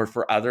 or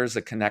for others,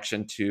 a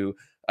connection to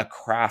a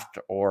craft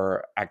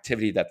or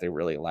activity that they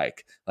really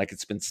like.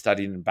 It's been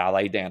studied in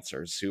ballet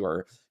dancers who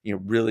are,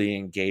 really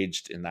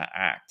engaged in that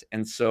act.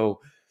 And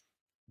so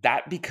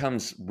that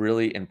becomes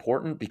really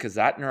important because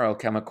that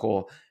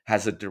neurochemical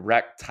has a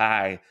direct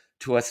tie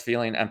to us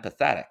feeling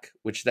empathetic,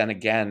 which then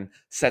again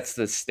sets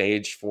the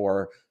stage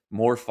for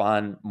more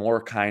fun,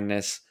 more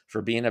kindness,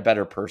 for being a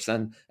better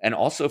person, and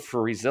also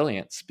for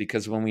resilience.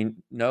 Because when we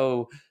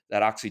know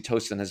that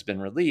oxytocin has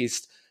been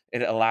released,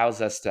 it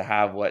allows us to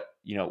have what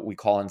we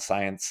call in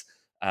science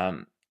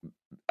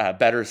a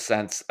better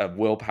sense of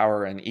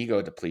willpower and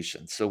ego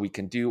depletion, so we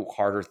can do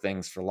harder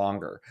things for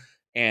longer.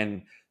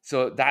 And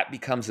so that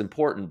becomes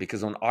important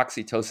because when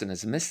oxytocin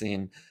is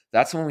missing,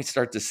 that's when we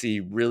start to see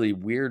really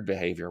weird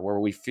behavior, where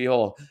we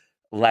feel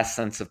less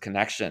sense of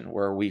connection,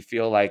 where we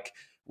feel like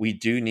we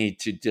do need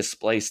to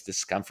displace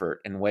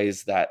discomfort in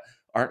ways that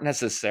aren't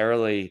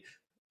necessarily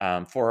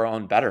for our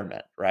own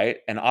betterment, right?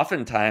 And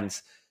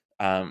oftentimes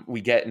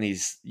we get in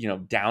these,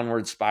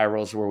 downward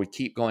spirals where we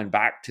keep going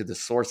back to the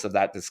source of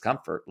that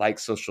discomfort, like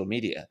social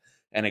media.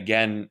 And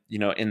again,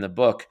 in the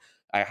book,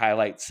 I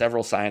highlight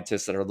several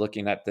scientists that are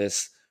looking at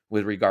this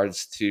with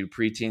regards to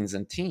preteens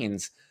and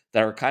teens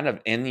that are kind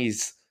of in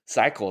these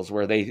cycles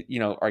where they,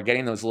 are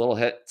getting those little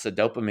hits of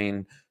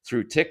dopamine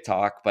through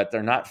TikTok, but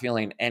they're not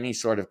feeling any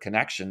sort of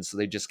connection. So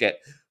they just get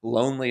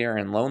lonelier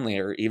and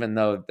lonelier, even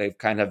though they've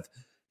kind of,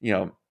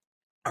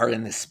 are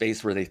in this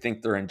space where they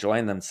think they're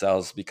enjoying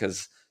themselves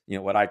because,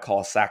 what I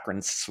call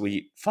saccharine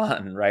sweet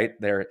fun, right?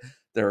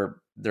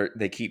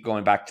 They keep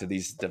going back to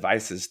these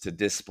devices to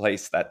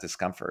displace that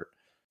discomfort.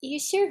 You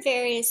share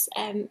various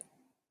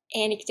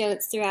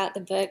anecdotes throughout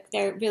the book.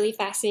 They're really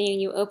fascinating.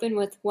 You open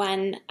with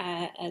one,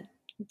 a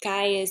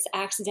guy is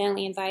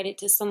accidentally invited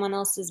to someone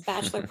else's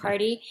bachelor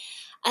party.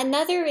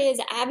 Another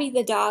is Abby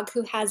the dog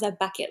who has a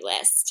bucket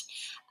list.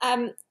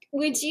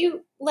 Would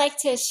you like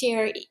to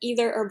share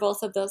either or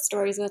both of those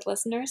stories with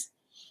listeners?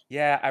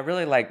 Yeah, I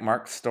really like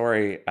Mark's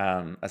story,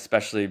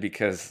 especially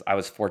because I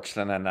was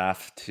fortunate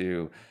enough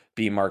to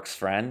be Mark's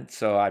friend.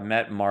 So I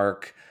met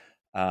Mark.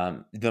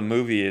 The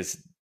movie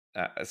is,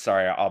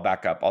 sorry, I'll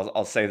back up.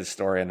 I'll say the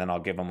story and then I'll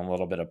give him a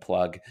little bit of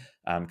plug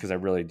because I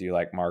really do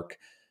like Mark.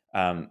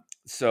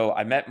 So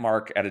I met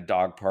Mark at a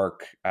dog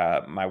park.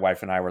 My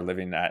wife and I were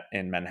living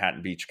in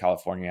Manhattan Beach,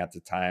 California at the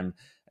time.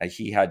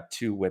 He had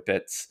 2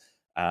 whippets.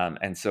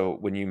 And so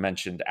when you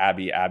mentioned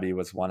Abby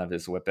was one of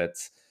his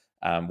whippets.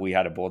 We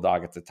had a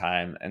bulldog at the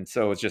time. And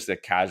so it was just a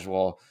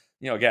casual,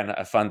 again,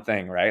 a fun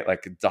thing, right?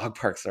 Like dog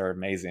parks are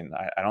amazing.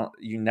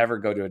 You never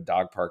go to a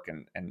dog park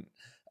and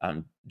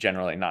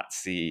generally not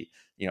see,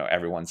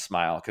 everyone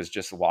smile, because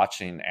just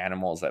watching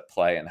animals at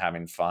play and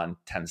having fun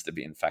tends to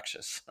be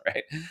infectious,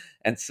 right?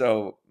 And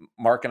so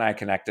Mark and I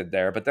connected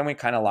there, but then we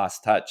kind of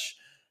lost touch.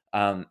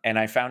 And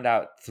I found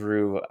out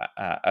through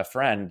a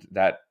friend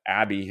that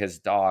Abby, his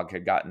dog,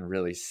 had gotten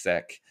really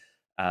sick.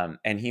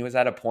 And he was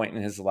at a point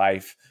in his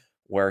life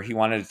where he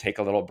wanted to take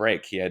a little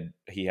break. He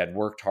had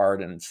worked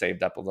hard and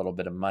saved up a little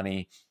bit of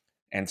money.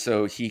 And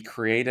so he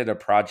created a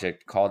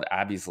project called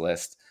Abby's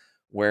List,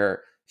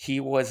 where he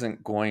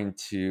wasn't going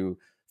to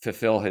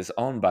fulfill his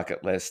own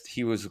bucket list.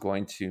 He was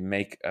going to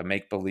make a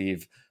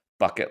make-believe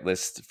bucket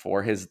list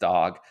for his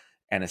dog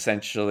and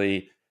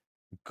essentially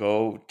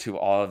go to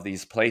all of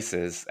these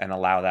places and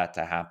allow that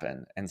to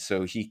happen. And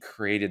so he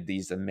created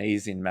these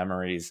amazing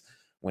memories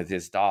with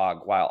his dog,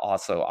 while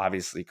also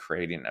obviously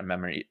creating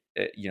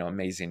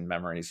amazing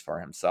memories for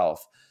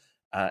himself.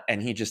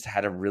 And he just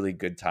had a really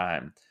good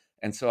time.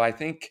 And so I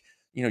think,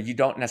 you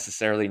don't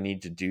necessarily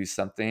need to do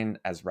something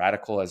as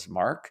radical as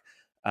Mark.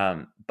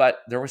 But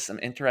there were some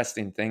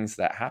interesting things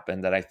that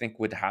happened that I think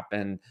would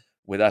happen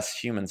with us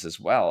humans as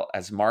well.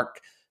 As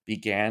Mark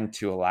began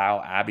to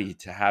allow Abby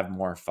to have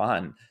more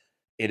fun,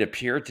 it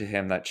appeared to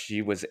him that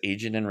she was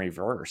aging in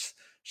reverse.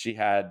 She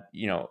had,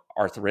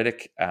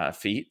 arthritic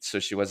feet, so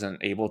she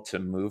wasn't able to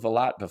move a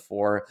lot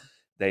before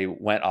they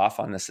went off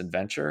on this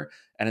adventure.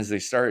 And as they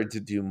started to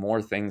do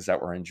more things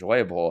that were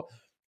enjoyable,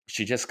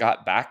 she just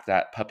got back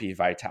that puppy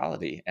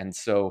vitality. And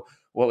so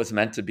what was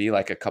meant to be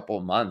like a couple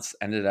of months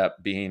ended up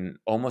being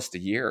almost a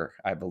year,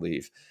 I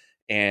believe.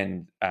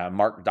 And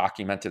Mark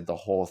documented the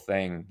whole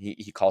thing.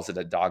 He calls it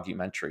a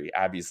dogumentary,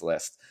 Abby's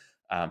List.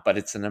 But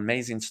it's an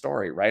amazing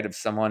story, right? Of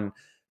someone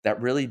that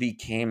really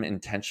became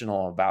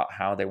intentional about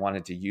how they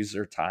wanted to use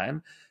their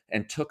time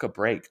and took a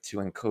break to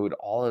encode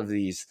all of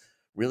these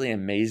really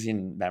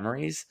amazing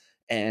memories.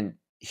 And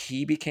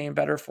he became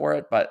better for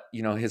it, but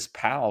his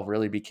pal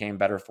really became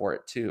better for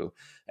it too.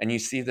 And you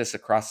see this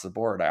across the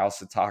board. I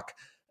also talk,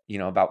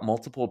 about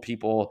multiple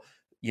people,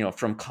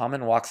 from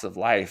common walks of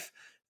life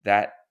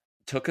that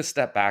took a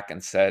step back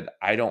and said,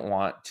 I don't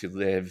want to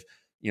live,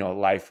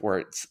 life where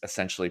it's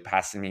essentially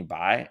passing me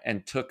by,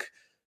 and took,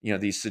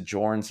 these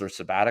sojourns or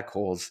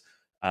sabbaticals,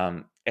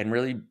 and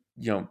really,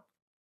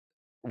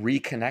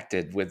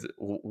 reconnected with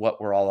what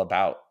we're all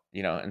about,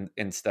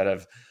 instead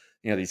of,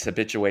 these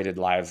habituated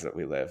lives that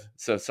we live.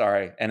 So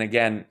sorry. And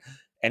again,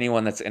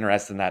 anyone that's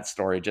interested in that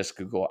story, just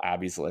Google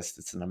Abby's List.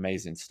 It's an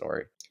amazing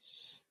story.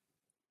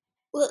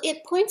 Well,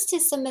 it points to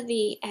some of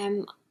the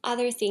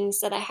other things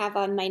that I have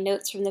on my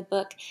notes from the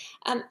book.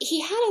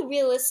 He had a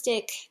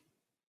realistic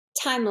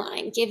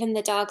timeline, given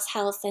the dog's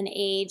health and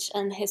age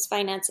and his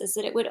finances,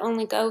 that it would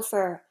only go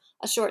for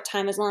a short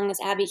time as long as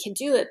Abby could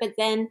do it. But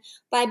then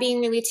by being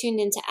really tuned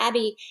into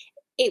Abby,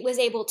 it was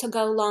able to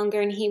go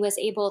longer, and he was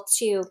able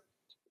to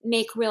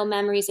make real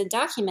memories and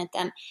document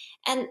them.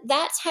 And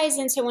that ties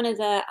into one of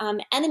the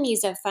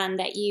enemies of fun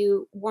that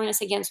you warn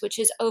us against, which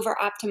is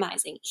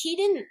over-optimizing. He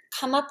didn't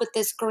come up with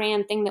this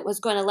grand thing that was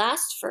going to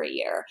last for a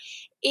year.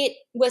 It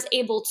was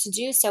able to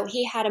do so.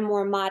 He had a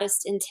more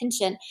modest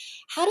intention.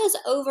 How does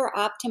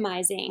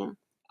over-optimizing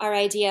our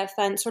idea of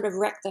fun sort of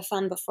wreck the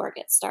fun before it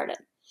gets started?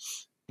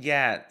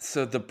 Yeah.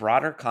 So the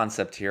broader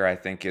concept here, I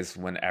think, is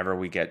whenever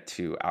we get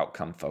too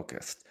outcome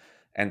focused.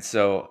 And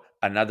so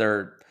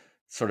another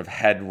sort of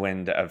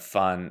headwind of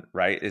fun,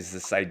 right, is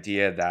this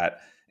idea that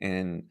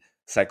in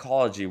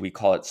psychology, we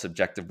call it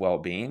subjective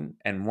well-being.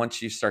 And once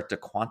you start to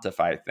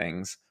quantify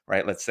things,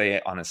 right, let's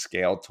say on a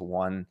scale to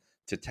 1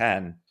 to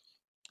 10,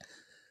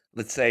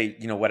 let's say,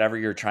 whatever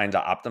you're trying to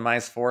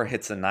optimize for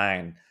hits a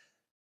 9.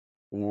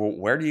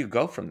 where do you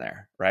go from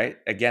there, right?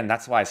 Again,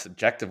 that's why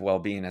subjective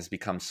well-being has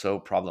become so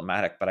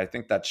problematic, but I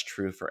think that's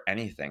true for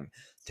anything,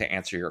 to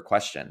answer your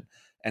question.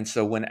 And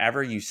so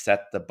whenever you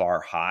set the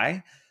bar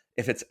high,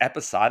 if it's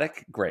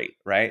episodic, great,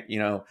 right?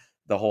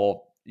 The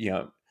whole,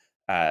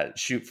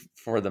 shoot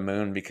for the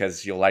moon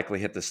because you'll likely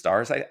hit the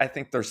stars. I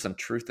think there's some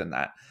truth in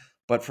that.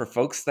 But for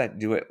folks that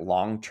do it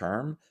long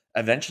term,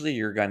 eventually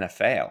you're going to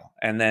fail.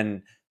 And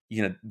then,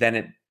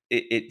 then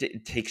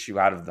it takes you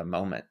out of the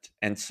moment.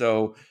 And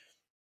so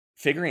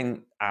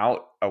figuring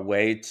out a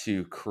way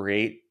to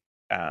create,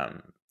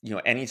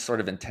 any sort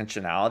of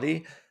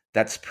intentionality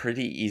that's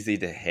pretty easy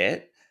to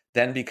hit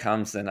then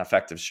becomes an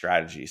effective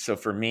strategy. So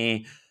for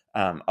me,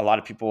 a lot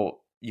of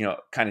people,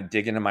 kind of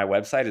dig into my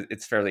website.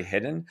 It's fairly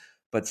hidden,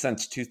 but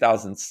since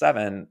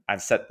 2007,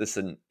 I've set this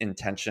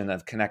intention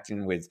of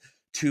connecting with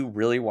two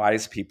really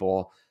wise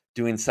people,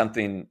 doing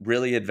something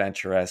really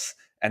adventurous,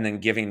 and then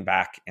giving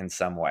back in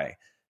some way.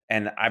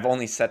 And I've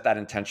only set that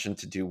intention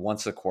to do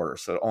once a quarter.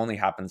 So it only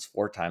happens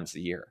 4 times a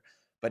year.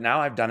 But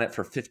now I've done it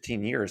for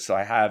 15 years. So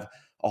I have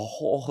a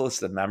whole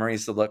host of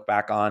memories to look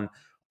back on,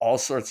 all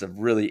sorts of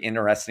really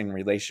interesting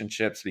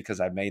relationships because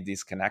I've made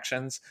these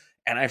connections.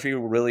 And I feel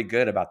really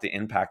good about the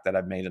impact that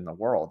I've made in the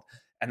world.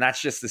 And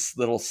that's just this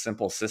little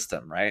simple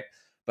system, right?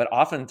 But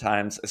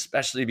oftentimes,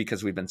 especially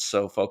because we've been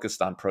so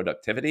focused on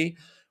productivity,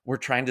 we're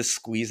trying to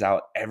squeeze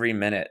out every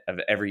minute of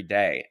every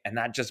day. And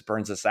that just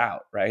burns us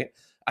out, right?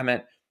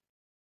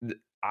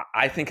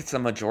 I think it's a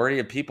majority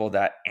of people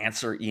that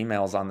answer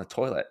emails on the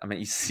toilet.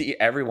 You see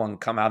everyone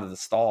come out of the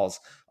stalls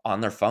on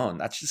their phone.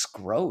 That's just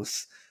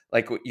gross.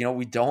 Like,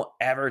 we don't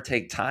ever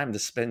take time to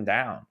spin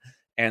down.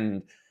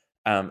 And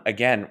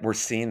again, we're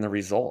seeing the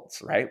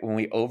results, right? When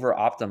we over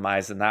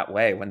optimize in that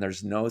way, when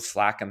there's no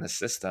slack in the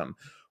system,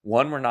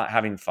 1, we're not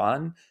having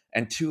fun,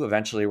 and 2,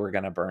 eventually we're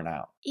going to burn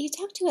out. You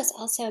talked to us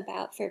also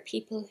about for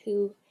people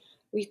who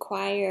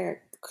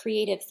require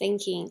creative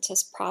thinking to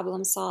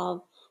problem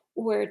solve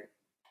or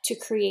to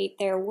create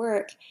their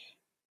work,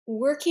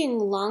 working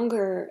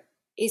longer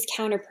is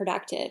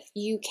counterproductive.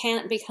 You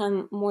can't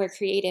become more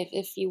creative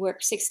if you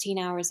work 16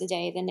 hours a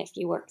day than if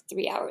you work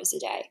 3 hours a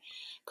day.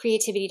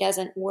 Creativity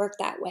doesn't work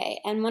that way.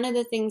 And one of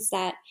the things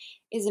that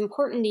is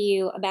important to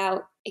you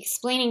about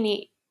explaining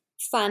the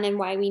fun and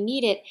why we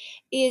need it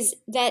is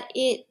that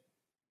it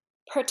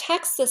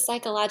protects the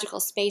psychological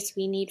space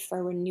we need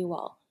for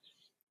renewal.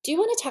 Do you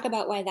want to talk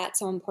about why that's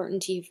so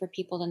important to you for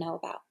people to know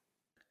about?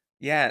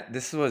 Yeah,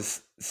 this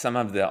was some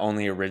of the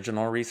only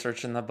original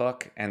research in the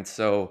book. And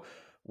so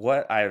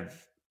what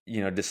I've,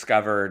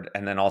 discovered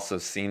and then also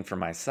seen for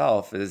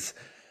myself is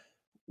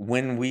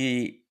when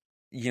we,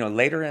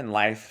 later in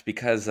life,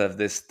 because of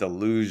this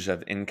deluge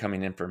of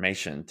incoming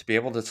information, to be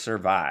able to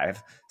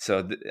survive.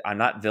 So I'm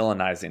not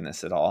villainizing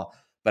this at all,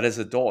 but as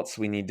adults,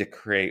 we need to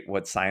create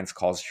what science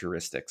calls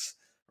heuristics,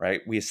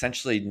 right? We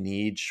essentially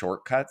need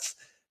shortcuts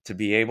to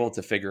be able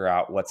to figure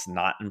out what's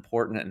not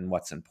important and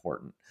what's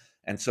important.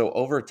 And so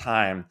over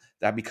time,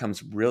 that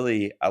becomes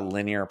really a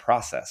linear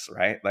process,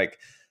 right? Like,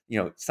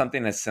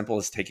 something as simple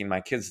as taking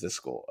my kids to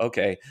school.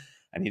 Okay,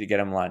 I need to get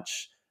them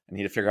lunch. I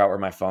need to figure out where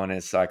my phone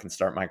is so I can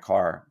start my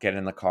car, get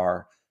in the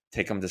car,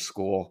 take them to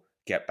school,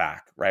 get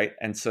back, right?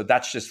 And so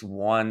that's just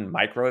one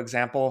micro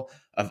example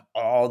of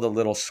all the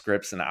little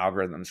scripts and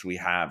algorithms we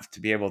have to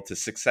be able to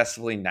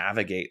successfully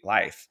navigate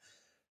life.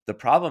 The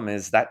problem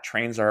is that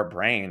trains our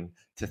brain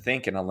to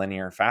think in a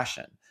linear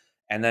fashion.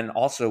 And then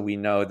also we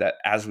know that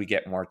as we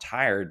get more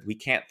tired, we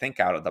can't think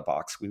out of the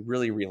box. We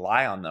really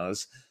rely on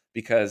those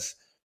because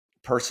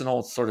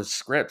personal sort of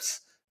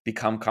scripts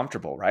become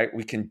comfortable, right?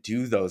 We can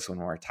do those when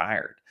we're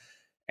tired.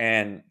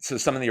 And so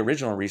some of the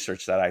original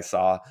research that I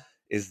saw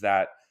is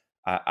that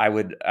I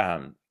would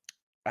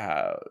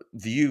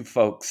view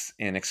folks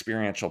in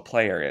experiential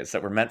play areas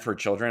that were meant for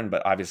children,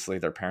 but obviously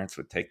their parents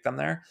would take them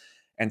there.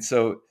 And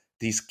so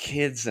these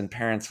kids and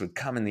parents would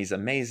come in these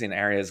amazing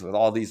areas with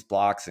all these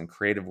blocks and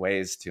creative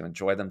ways to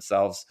enjoy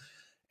themselves.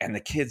 And the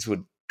kids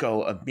would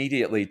go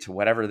immediately to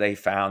whatever they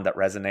found that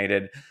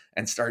resonated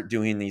and start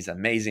doing these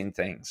amazing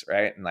things,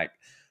 right? And like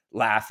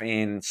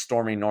laughing,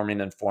 storming,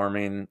 norming, and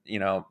forming,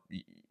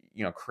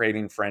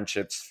 creating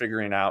friendships,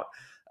 figuring out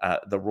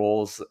the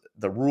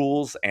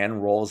rules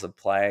and roles of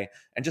play,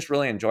 and just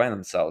really enjoying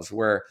themselves,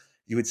 where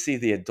you would see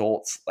the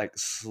adults like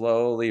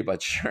slowly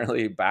but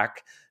surely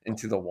back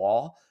into the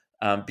wall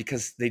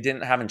because they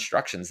didn't have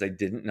instructions. They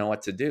didn't know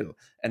what to do.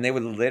 And they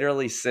would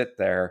literally sit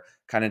there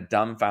kind of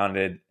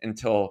dumbfounded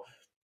until,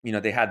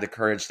 they had the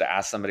courage to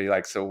ask somebody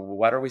like, so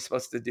what are we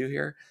supposed to do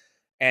here?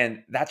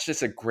 And that's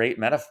just a great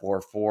metaphor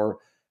for,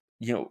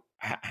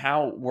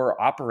 how we're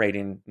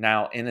operating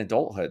now in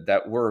adulthood,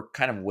 that we're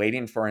kind of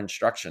waiting for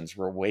instructions.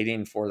 We're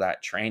waiting for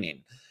that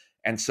training.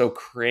 And so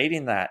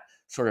creating that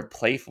sort of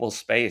playful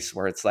space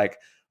where it's like,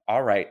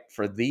 all right,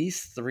 for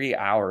these 3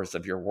 hours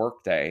of your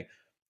workday,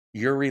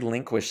 you're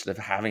relinquished of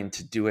having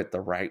to do it the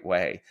right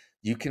way.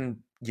 You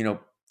can,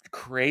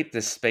 create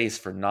this space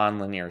for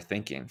nonlinear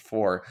thinking,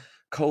 for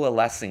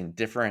coalescing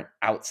different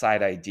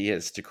outside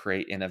ideas to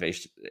create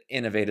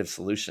innovative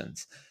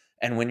solutions.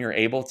 And when you're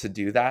able to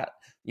do that,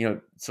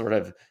 sort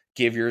of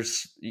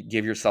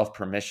give yourself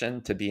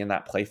permission to be in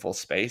that playful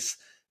space,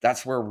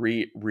 that's where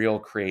real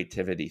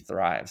creativity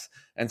thrives.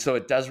 And so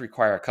it does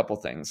require a couple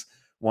things.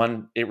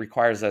 One, it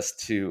requires us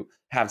to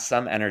have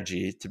some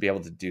energy to be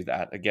able to do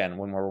that. Again,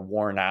 when we're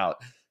worn out,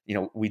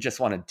 we just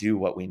want to do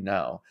what we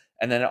know.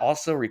 And then it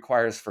also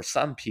requires for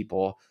some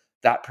people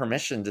that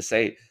permission to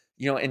say,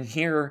 in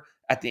here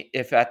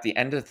if at the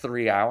end of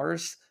 3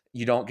 hours,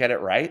 you don't get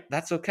it right,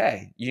 that's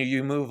okay.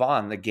 You move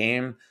on. The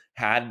game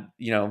had,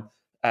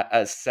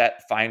 a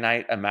set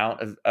finite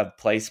amount of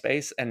play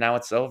space, and now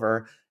it's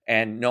over,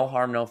 and no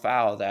harm, no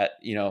foul that,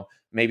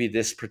 maybe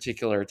this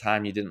particular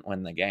time you didn't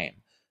win the game.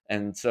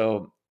 And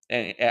so,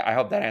 and I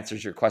hope that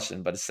answers your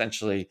question, but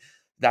essentially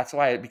that's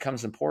why it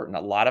becomes important.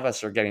 A lot of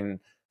us are getting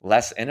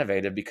less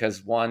innovative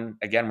because one,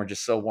 again, we're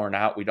just so worn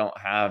out. We don't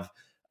have,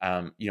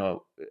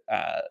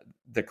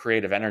 the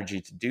creative energy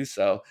to do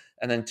so.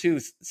 And then two,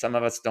 some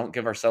of us don't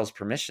give ourselves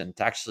permission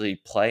to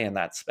actually play in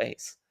that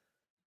space.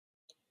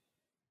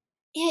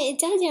 Yeah, it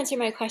does answer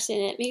my question.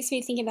 It makes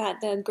me think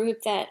about the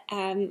group that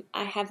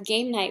I have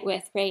game night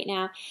with right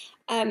now.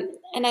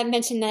 And I've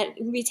mentioned that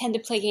we tend to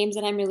play games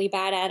that I'm really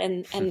bad at,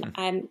 and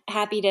I'm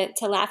happy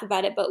to laugh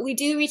about it. But we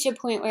do reach a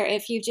point where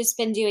if you've just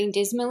been doing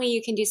dismally,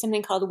 you can do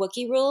something called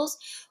Wookiee rules,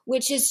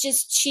 which is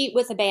just cheat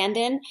with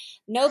abandon.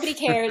 Nobody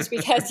cares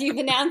because you've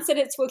announced that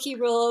it's Wookiee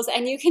rules,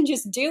 and you can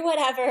just do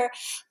whatever,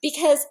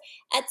 because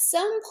at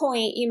some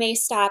point you may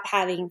stop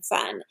having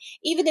fun.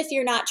 Even if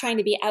you're not trying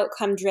to be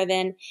outcome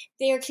driven,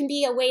 there can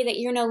be a way that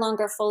you're no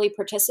longer fully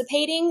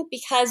participating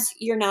because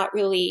you're not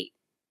really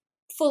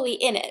fully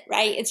in it,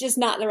 right? It's just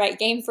not the right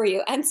game for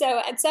you. And so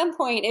at some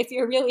point, if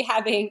you're really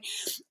having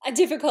a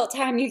difficult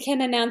time, you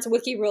can announce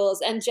Wookiee rules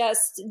and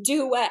just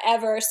do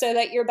whatever so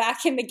that you're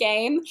back in the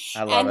game.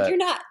 I love it. You're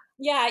not,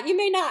 you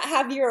may not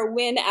have your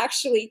win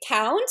actually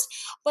count,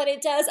 but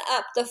it does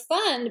up the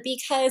fun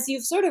because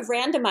you've sort of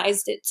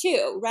randomized it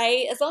too,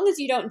 right? As long as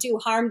you don't do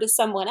harm to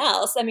someone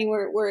else. I mean,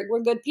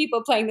 we're good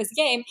people playing this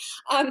game.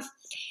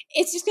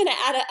 It's just going to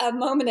add a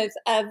moment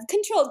of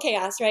controlled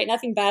chaos, right?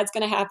 Nothing bad's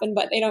going to happen,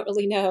 but they don't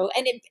really know.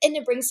 And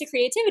it brings the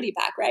creativity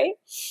back, right?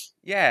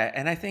 Yeah.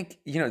 And I think,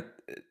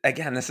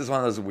 again, this is one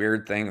of those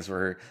weird things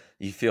where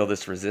you feel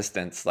this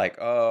resistance, like,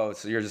 oh,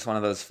 so you're just one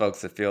of those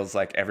folks that feels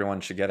like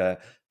everyone should get a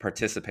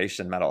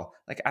participation medal.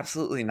 Like,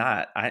 absolutely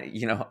not.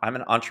 I'm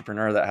an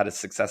entrepreneur that had a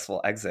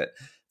successful exit.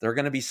 There are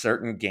going to be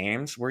certain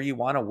games where you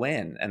want to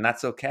win, and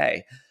that's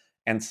okay.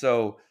 And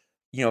so,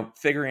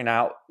 figuring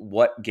out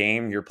what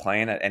game you're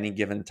playing at any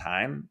given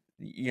time,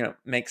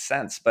 makes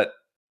sense. But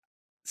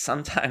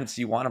sometimes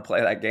you want to play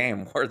that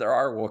game where there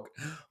are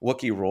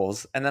Wookiee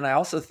rules. And then I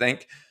also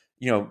think,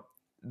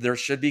 there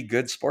should be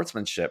good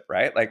sportsmanship,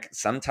 right? Like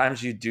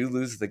sometimes you do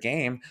lose the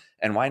game,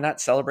 and why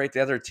not celebrate the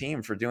other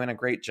team for doing a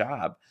great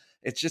job?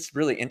 It's just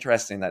really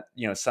interesting that,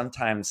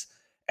 sometimes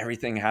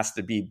everything has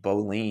to be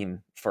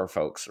Bolin for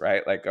folks,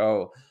 right? Like,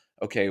 oh,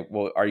 okay,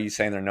 well, are you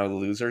saying there are no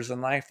losers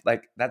in life?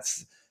 Like,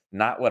 that's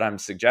not what I'm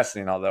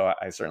suggesting, although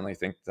I certainly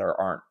think there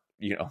aren't,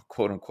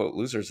 quote unquote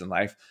losers in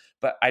life.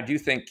 But I do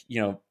think,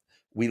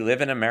 we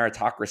live in a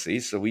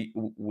meritocracy, so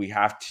we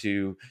have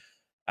to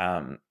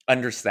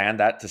understand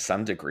that to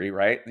some degree,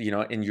 right?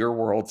 In your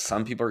world,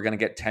 some people are going to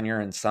get tenure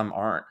and some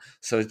aren't.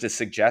 So to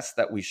suggest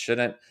that we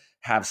shouldn't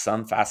have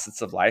some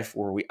facets of life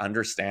where we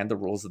understand the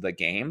rules of the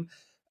game,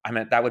 I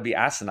mean, that would be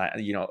asinine.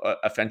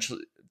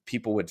 Eventually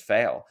people would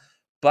fail.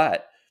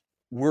 But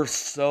we're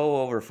so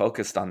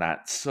over-focused on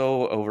that,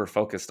 so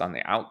over-focused on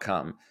the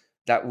outcome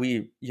that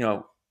we,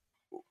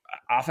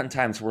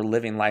 oftentimes we're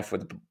living life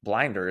with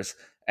blinders,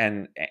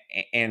 and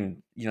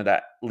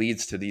that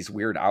leads to these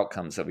weird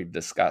outcomes that we've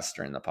discussed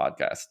during the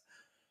podcast.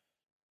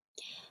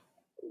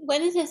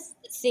 One of the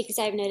things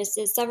I've noticed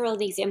is several of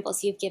the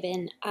examples you've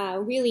given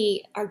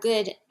really are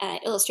good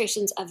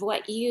illustrations of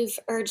what you've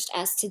urged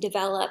us to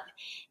develop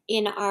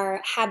in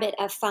our habit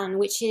of fun,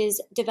 which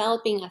is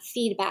developing a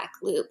feedback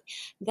loop.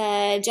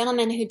 The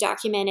gentleman who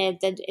documented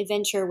the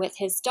adventure with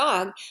his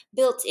dog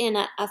built in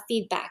a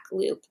feedback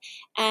loop.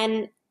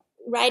 And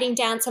writing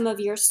down some of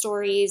your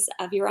stories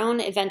of your own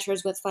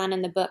adventures with fun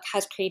in the book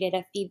has created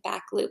a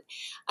feedback loop.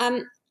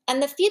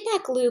 And the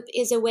feedback loop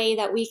is a way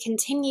that we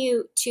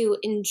continue to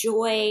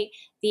enjoy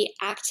the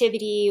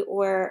activity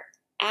or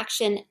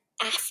action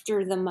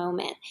after the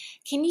moment.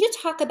 Can you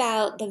talk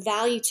about the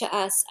value to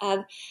us of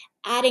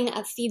adding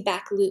a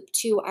feedback loop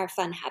to our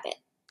fun habit?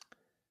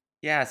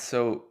 Yeah,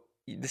 so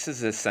this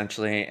is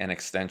essentially an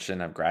extension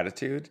of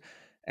gratitude.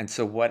 And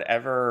so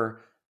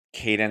whatever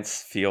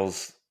cadence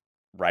feels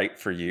right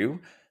for you,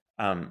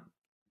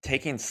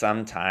 taking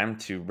some time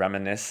to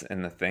reminisce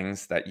in the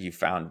things that you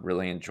found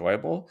really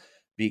enjoyable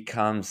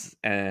becomes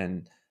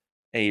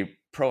a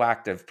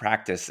proactive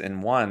practice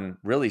in one,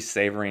 really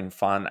savoring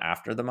fun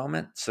after the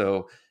moment.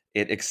 So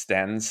it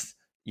extends,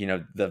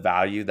 the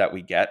value that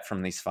we get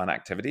from these fun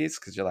activities,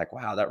 because you're like,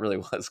 wow, that really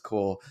was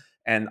cool.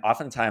 And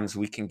oftentimes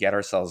we can get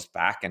ourselves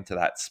back into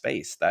that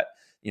space, that,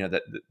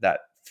 that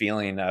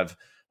feeling of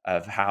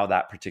how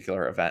that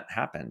particular event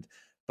happened.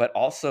 But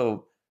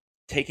also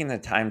taking the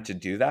time to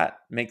do that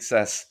makes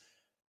us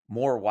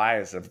more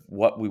wise of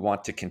what we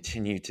want to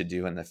continue to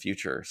do in the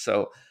future.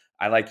 So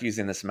I like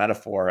using this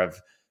metaphor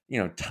of,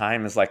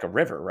 time is like a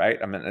river, right?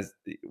 I mean,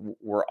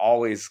 we're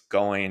always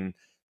going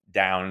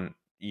down,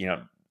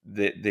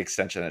 the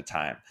extension of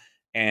time.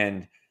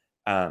 And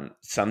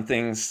some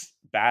things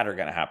bad are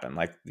going to happen,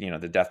 like,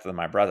 the death of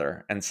my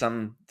brother, and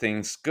some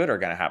things good are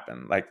going to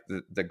happen, like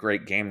the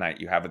great game night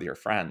you have with your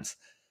friends.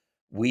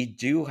 We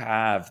do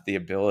have the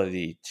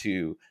ability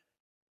to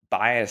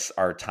bias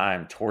our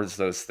time towards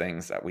those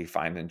things that we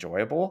find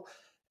enjoyable.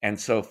 And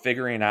so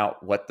figuring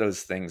out what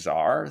those things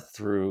are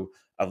through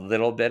a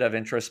little bit of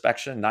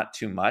introspection, not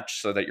too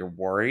much so that you're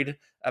worried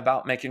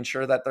about making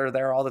sure that they're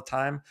there all the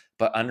time,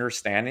 but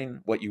understanding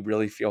what you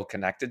really feel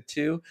connected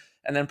to,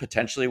 and then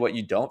potentially what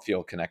you don't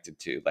feel connected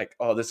to. Like,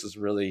 oh, this is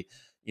really,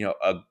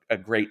 a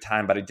great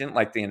time, but I didn't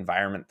like the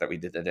environment that we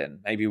did it in.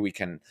 Maybe we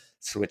can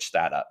switch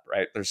that up,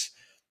 right? There's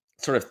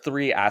sort of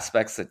three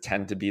aspects that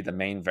tend to be the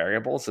main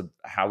variables of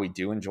how we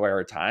do enjoy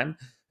our time.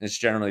 It's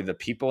generally the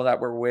people that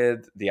we're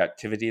with, the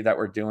activity that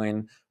we're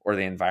doing, or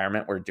the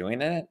environment we're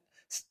doing it.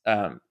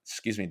 The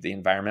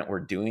environment we're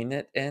doing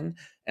it in.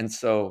 And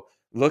so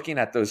looking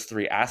at those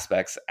three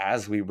aspects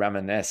as we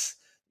reminisce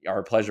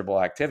our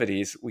pleasurable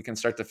activities, we can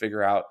start to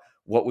figure out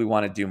what we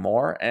want to do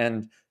more,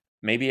 and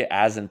maybe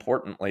as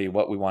importantly,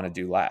 what we want to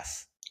do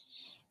less.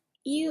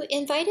 You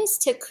invite us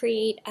to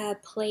create a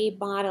play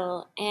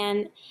model,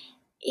 and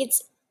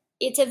it's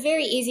a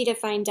very easy to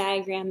find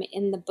diagram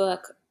in the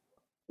book,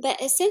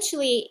 but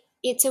essentially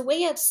it's a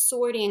way of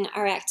sorting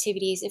our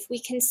activities. If we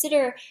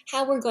consider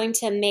how we're going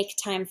to make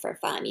time for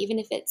fun, even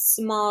if it's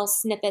small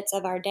snippets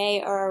of our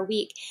day or our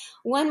week,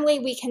 one way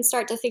we can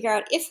start to figure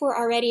out if we're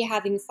already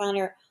having fun,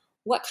 or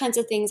what kinds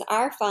of things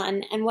are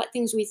fun and what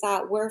things we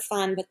thought were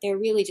fun, but they're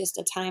really just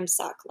a time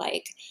suck,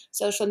 like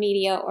social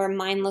media or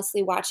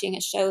mindlessly watching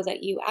a show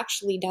that you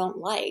actually don't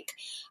like,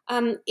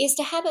 is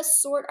to have us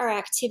sort our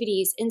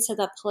activities into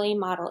the play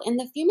model. In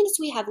the few minutes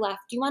we have left,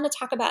 do you want to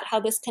talk about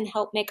how this can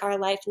help make our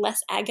life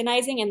less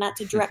agonizing? And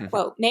that's a direct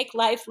quote, make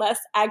life less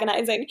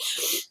agonizing.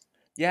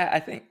 Yeah,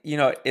 I think,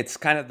 it's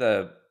kind of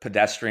the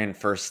pedestrian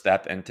first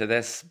step into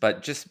this,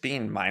 but just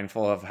being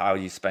mindful of how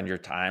you spend your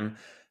time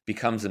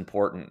becomes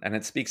important. And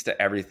it speaks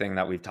to everything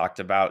that we've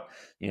talked about,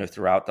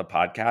 throughout the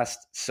podcast.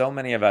 So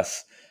many of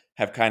us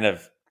have kind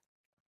of,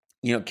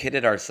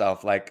 kidded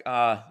ourselves like,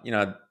 I'm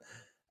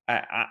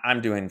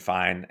doing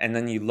fine. And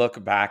then you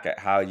look back at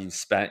how you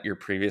spent your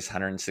previous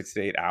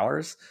 168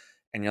 hours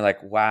and you're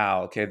like,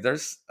 wow, okay,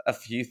 there's a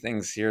few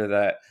things here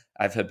that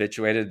I've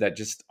habituated that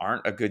just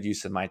aren't a good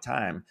use of my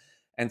time.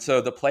 And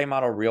so the play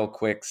model, real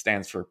quick,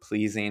 stands for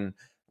pleasing,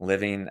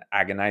 living,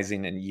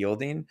 agonizing, and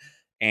yielding.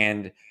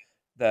 And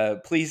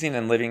the pleasing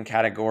and living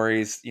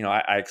categories,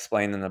 I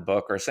explain in the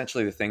book, are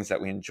essentially the things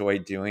that we enjoy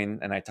doing.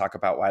 And I talk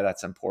about why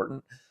that's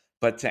important.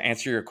 But to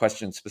answer your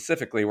question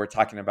specifically, we're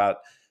talking about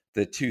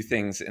the two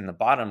things in the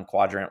bottom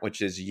quadrant,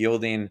 which is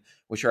yielding,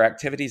 which are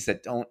activities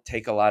that don't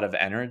take a lot of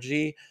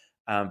energy,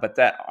 but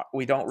that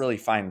we don't really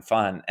find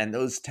fun. And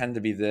those tend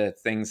to be the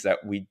things that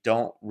we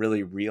don't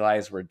really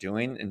realize we're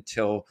doing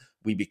until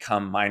we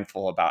become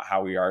mindful about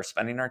how we are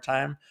spending our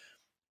time.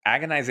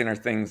 Agonizing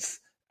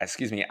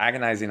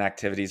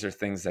activities are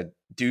things that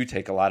do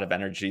take a lot of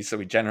energy. So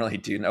we generally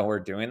do know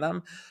we're doing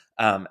them,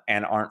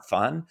 and aren't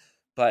fun.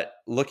 But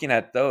looking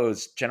at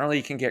those, generally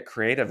you can get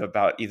creative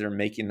about either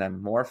making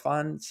them more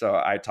fun. So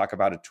I talk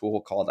about a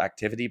tool called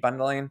activity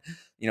bundling,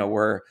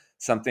 where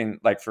something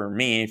like, for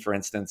me, for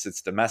instance,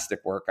 it's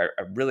domestic work. I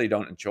really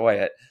don't enjoy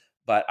it,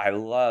 but I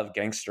love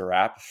gangster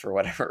rap for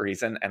whatever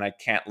reason. And I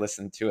can't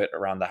listen to it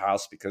around the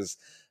house because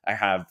I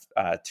have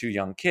 2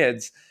 young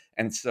kids.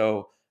 And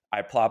so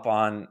I plop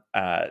on,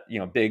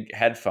 big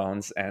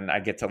headphones, and I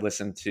get to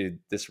listen to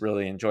this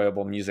really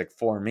enjoyable music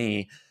for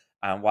me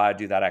while I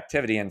do that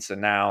activity. And so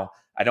now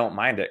I don't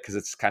mind it because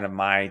it's kind of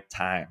my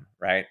time,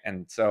 right?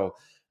 And so,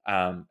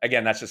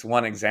 again, that's just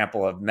one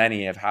example of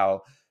many of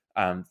how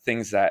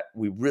things that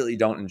we really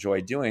don't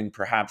enjoy doing,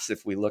 perhaps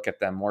if we look at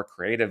them more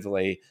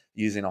creatively,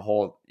 using a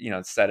whole,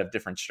 set of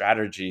different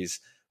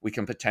strategies, we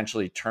can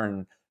potentially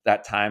turn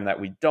that time that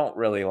we don't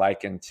really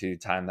like into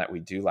time that we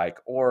do like,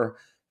 or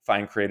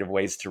find creative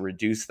ways to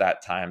reduce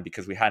that time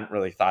because we hadn't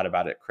really thought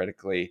about it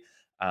critically.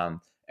 And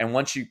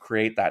once you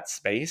create that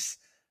space,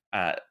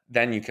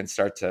 then you can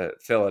start to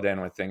fill it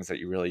in with things that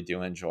you really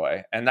do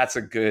enjoy. And that's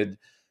a good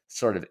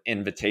sort of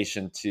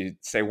invitation to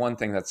say one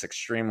thing that's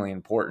extremely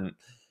important.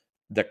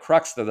 The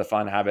crux of the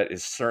fun habit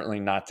is certainly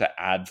not to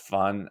add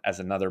fun as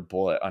another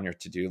bullet on your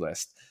to-do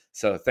list.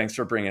 So thanks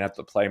for bringing up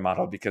the play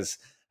model, because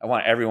I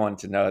want everyone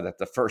to know that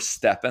the first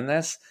step in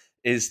this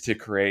is to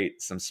create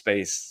some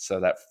space so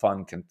that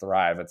fun can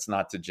thrive. It's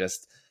not to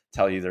just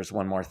tell you there's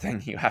one more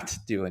thing you have to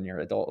do in your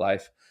adult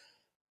life.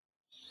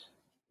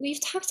 We've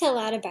talked a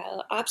lot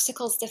about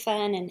obstacles to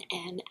fun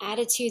and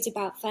attitudes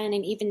about fun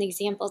and even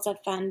examples of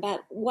fun,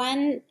 but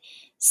one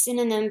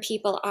synonym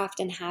people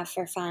often have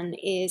for fun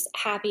is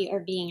happy or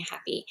being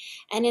happy.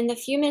 And in the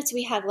few minutes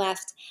we have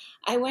left,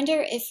 I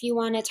wonder if you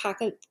want to talk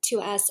to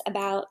us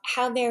about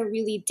how they're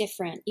really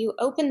different. You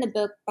open the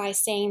book by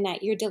saying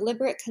that your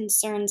deliberate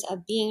concerns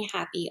of being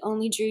happy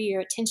only drew your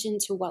attention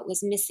to what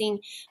was missing,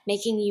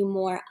 making you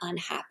more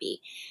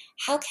unhappy.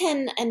 How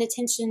can an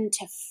attention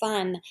to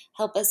fun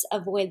help us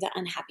avoid the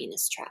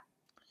unhappiness trap?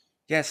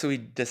 Yeah, so we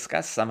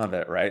discussed some of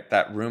it, right?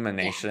 That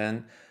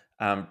rumination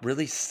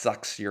really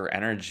sucks your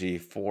energy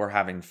for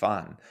having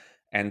fun.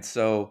 And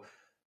so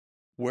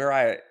where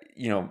I,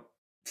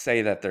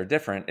 say that they're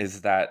different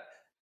is that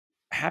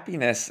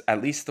happiness,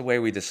 at least the way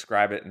we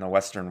describe it in the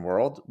Western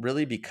world,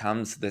 really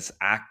becomes this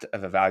act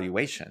of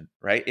evaluation,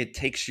 right? It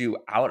takes you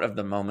out of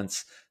the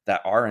moments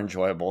that are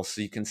enjoyable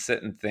so you can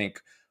sit and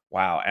think,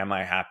 wow, am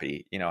I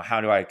happy?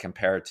 How do I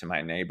compare to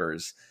my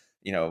neighbors?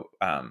 You're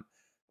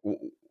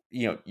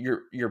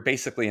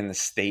basically in the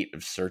state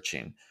of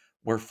searching,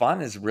 where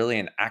fun is really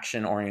an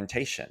action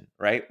orientation,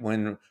 right?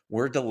 When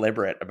we're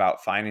deliberate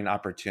about finding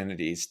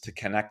opportunities to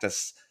connect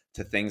us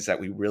to things that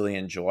we really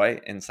enjoy.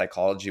 In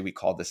psychology, we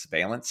call this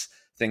valence,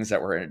 things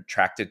that we're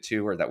attracted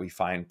to or that we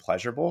find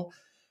pleasurable.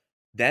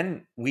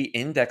 Then we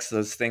index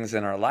those things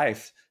in our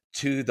life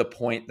to the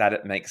point that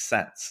it makes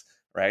sense,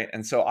 right?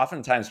 And so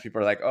oftentimes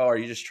people are like, oh, are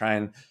you just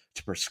trying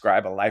to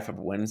prescribe a life of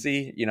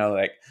whimsy?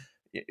 Like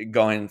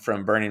going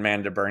from Burning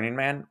Man to Burning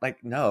Man?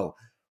 Like, no.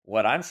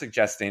 What I'm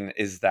suggesting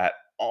is that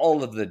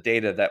all of the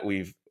data that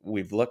we've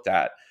looked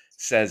at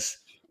says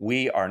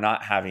we are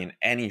not having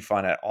any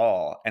fun at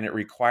all. And it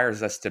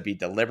requires us to be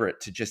deliberate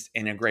to just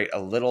integrate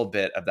a little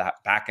bit of that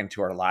back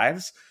into our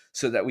lives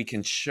so that we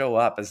can show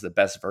up as the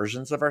best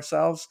versions of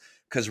ourselves.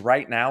 Because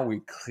right now we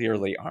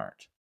clearly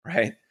aren't,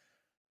 right?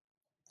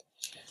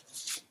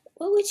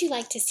 What would you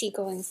like to see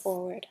going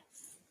forward?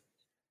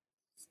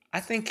 I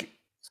think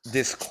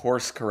this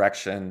course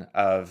correction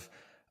of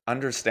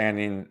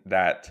understanding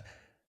that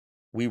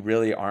we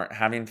really aren't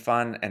having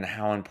fun and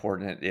how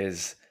important it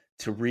is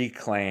to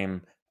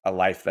reclaim a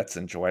life that's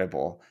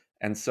enjoyable.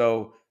 And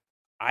so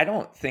I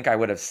don't think I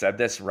would have said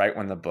this right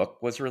when the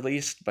book was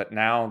released, but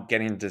now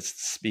getting to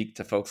speak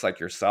to folks like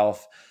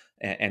yourself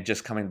and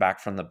just coming back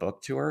from the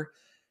book tour,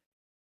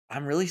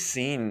 I'm really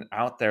seeing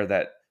out there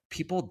that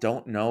people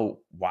don't know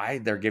why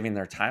they're giving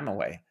their time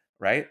away,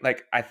 right?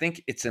 Like, I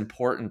think it's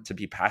important to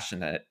be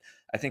passionate.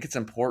 I think it's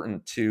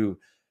important to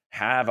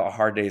have a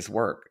hard day's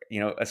work,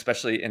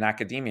 especially in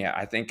academia.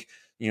 I think,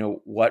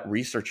 what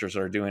researchers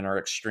are doing are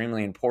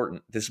extremely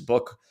important. This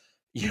book,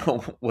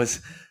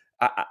 was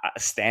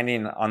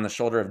standing on the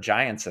shoulder of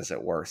giants, as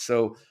it were.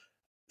 So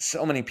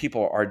many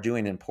people are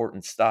doing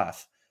important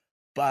stuff,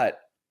 but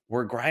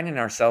we're grinding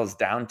ourselves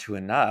down to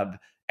a nub.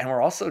 And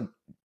we're also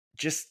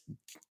just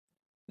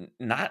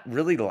not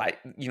really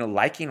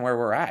liking where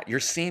we're at. You're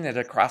seeing it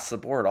across the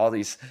board, all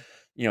these,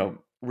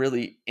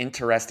 really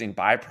interesting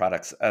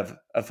byproducts of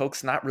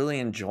folks not really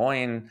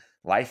enjoying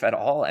life at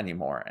all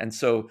anymore. And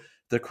so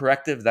the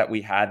corrective that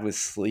we had was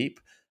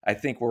sleep. I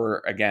think we're,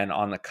 again,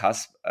 on the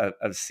cusp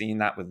of seeing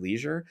that with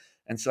leisure.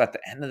 And so at the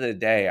end of the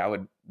day, I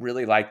would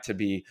really like to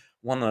be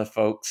one of the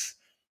folks,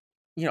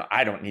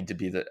 I don't need to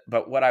be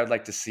but what I would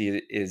like to see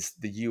is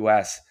the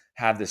US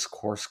have this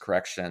course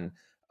correction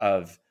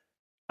of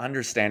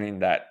understanding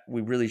that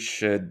we really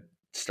should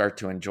start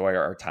to enjoy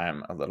our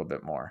time a little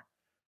bit more.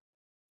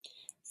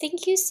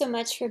 Thank you so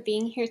much for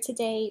being here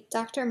today,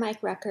 Dr.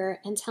 Mike Rucker,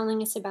 and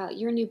telling us about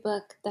your new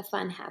book, The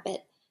Fun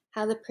Habit: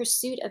 How the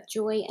Pursuit of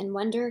Joy and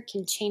Wonder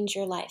Can Change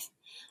Your Life.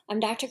 I'm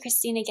Dr.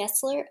 Christina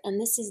Gessler,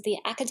 and this is The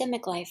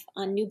Academic Life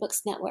on New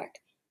Books Network.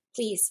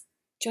 Please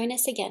join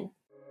us again.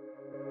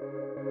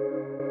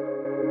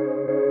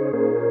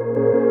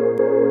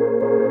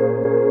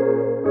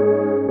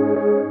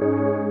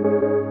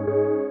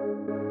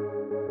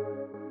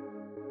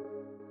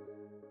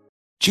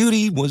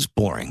 Judy was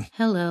boring.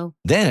 Hello.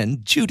 Then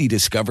Judy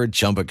discovered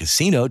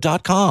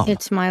ChumbaCasino.com.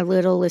 It's my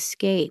little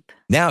escape.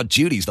 Now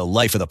Judy's the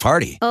life of the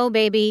party. Oh,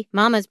 baby,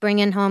 mama's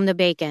bringing home the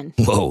bacon.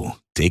 Whoa,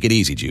 take it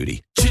easy,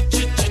 Judy.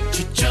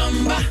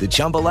 The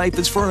Chumba life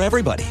is for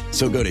everybody.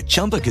 So go to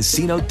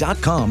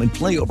ChumbaCasino.com and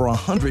play over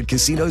 100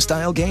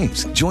 casino-style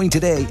games. Join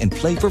today and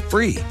play for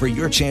free for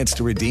your chance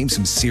to redeem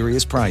some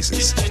serious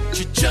prizes.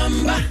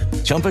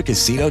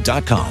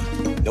 ChumbaCasino.com.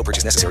 No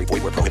purchase necessary.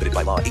 Void where prohibited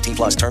by law.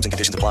 18+ terms and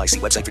conditions apply. See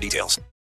website for details.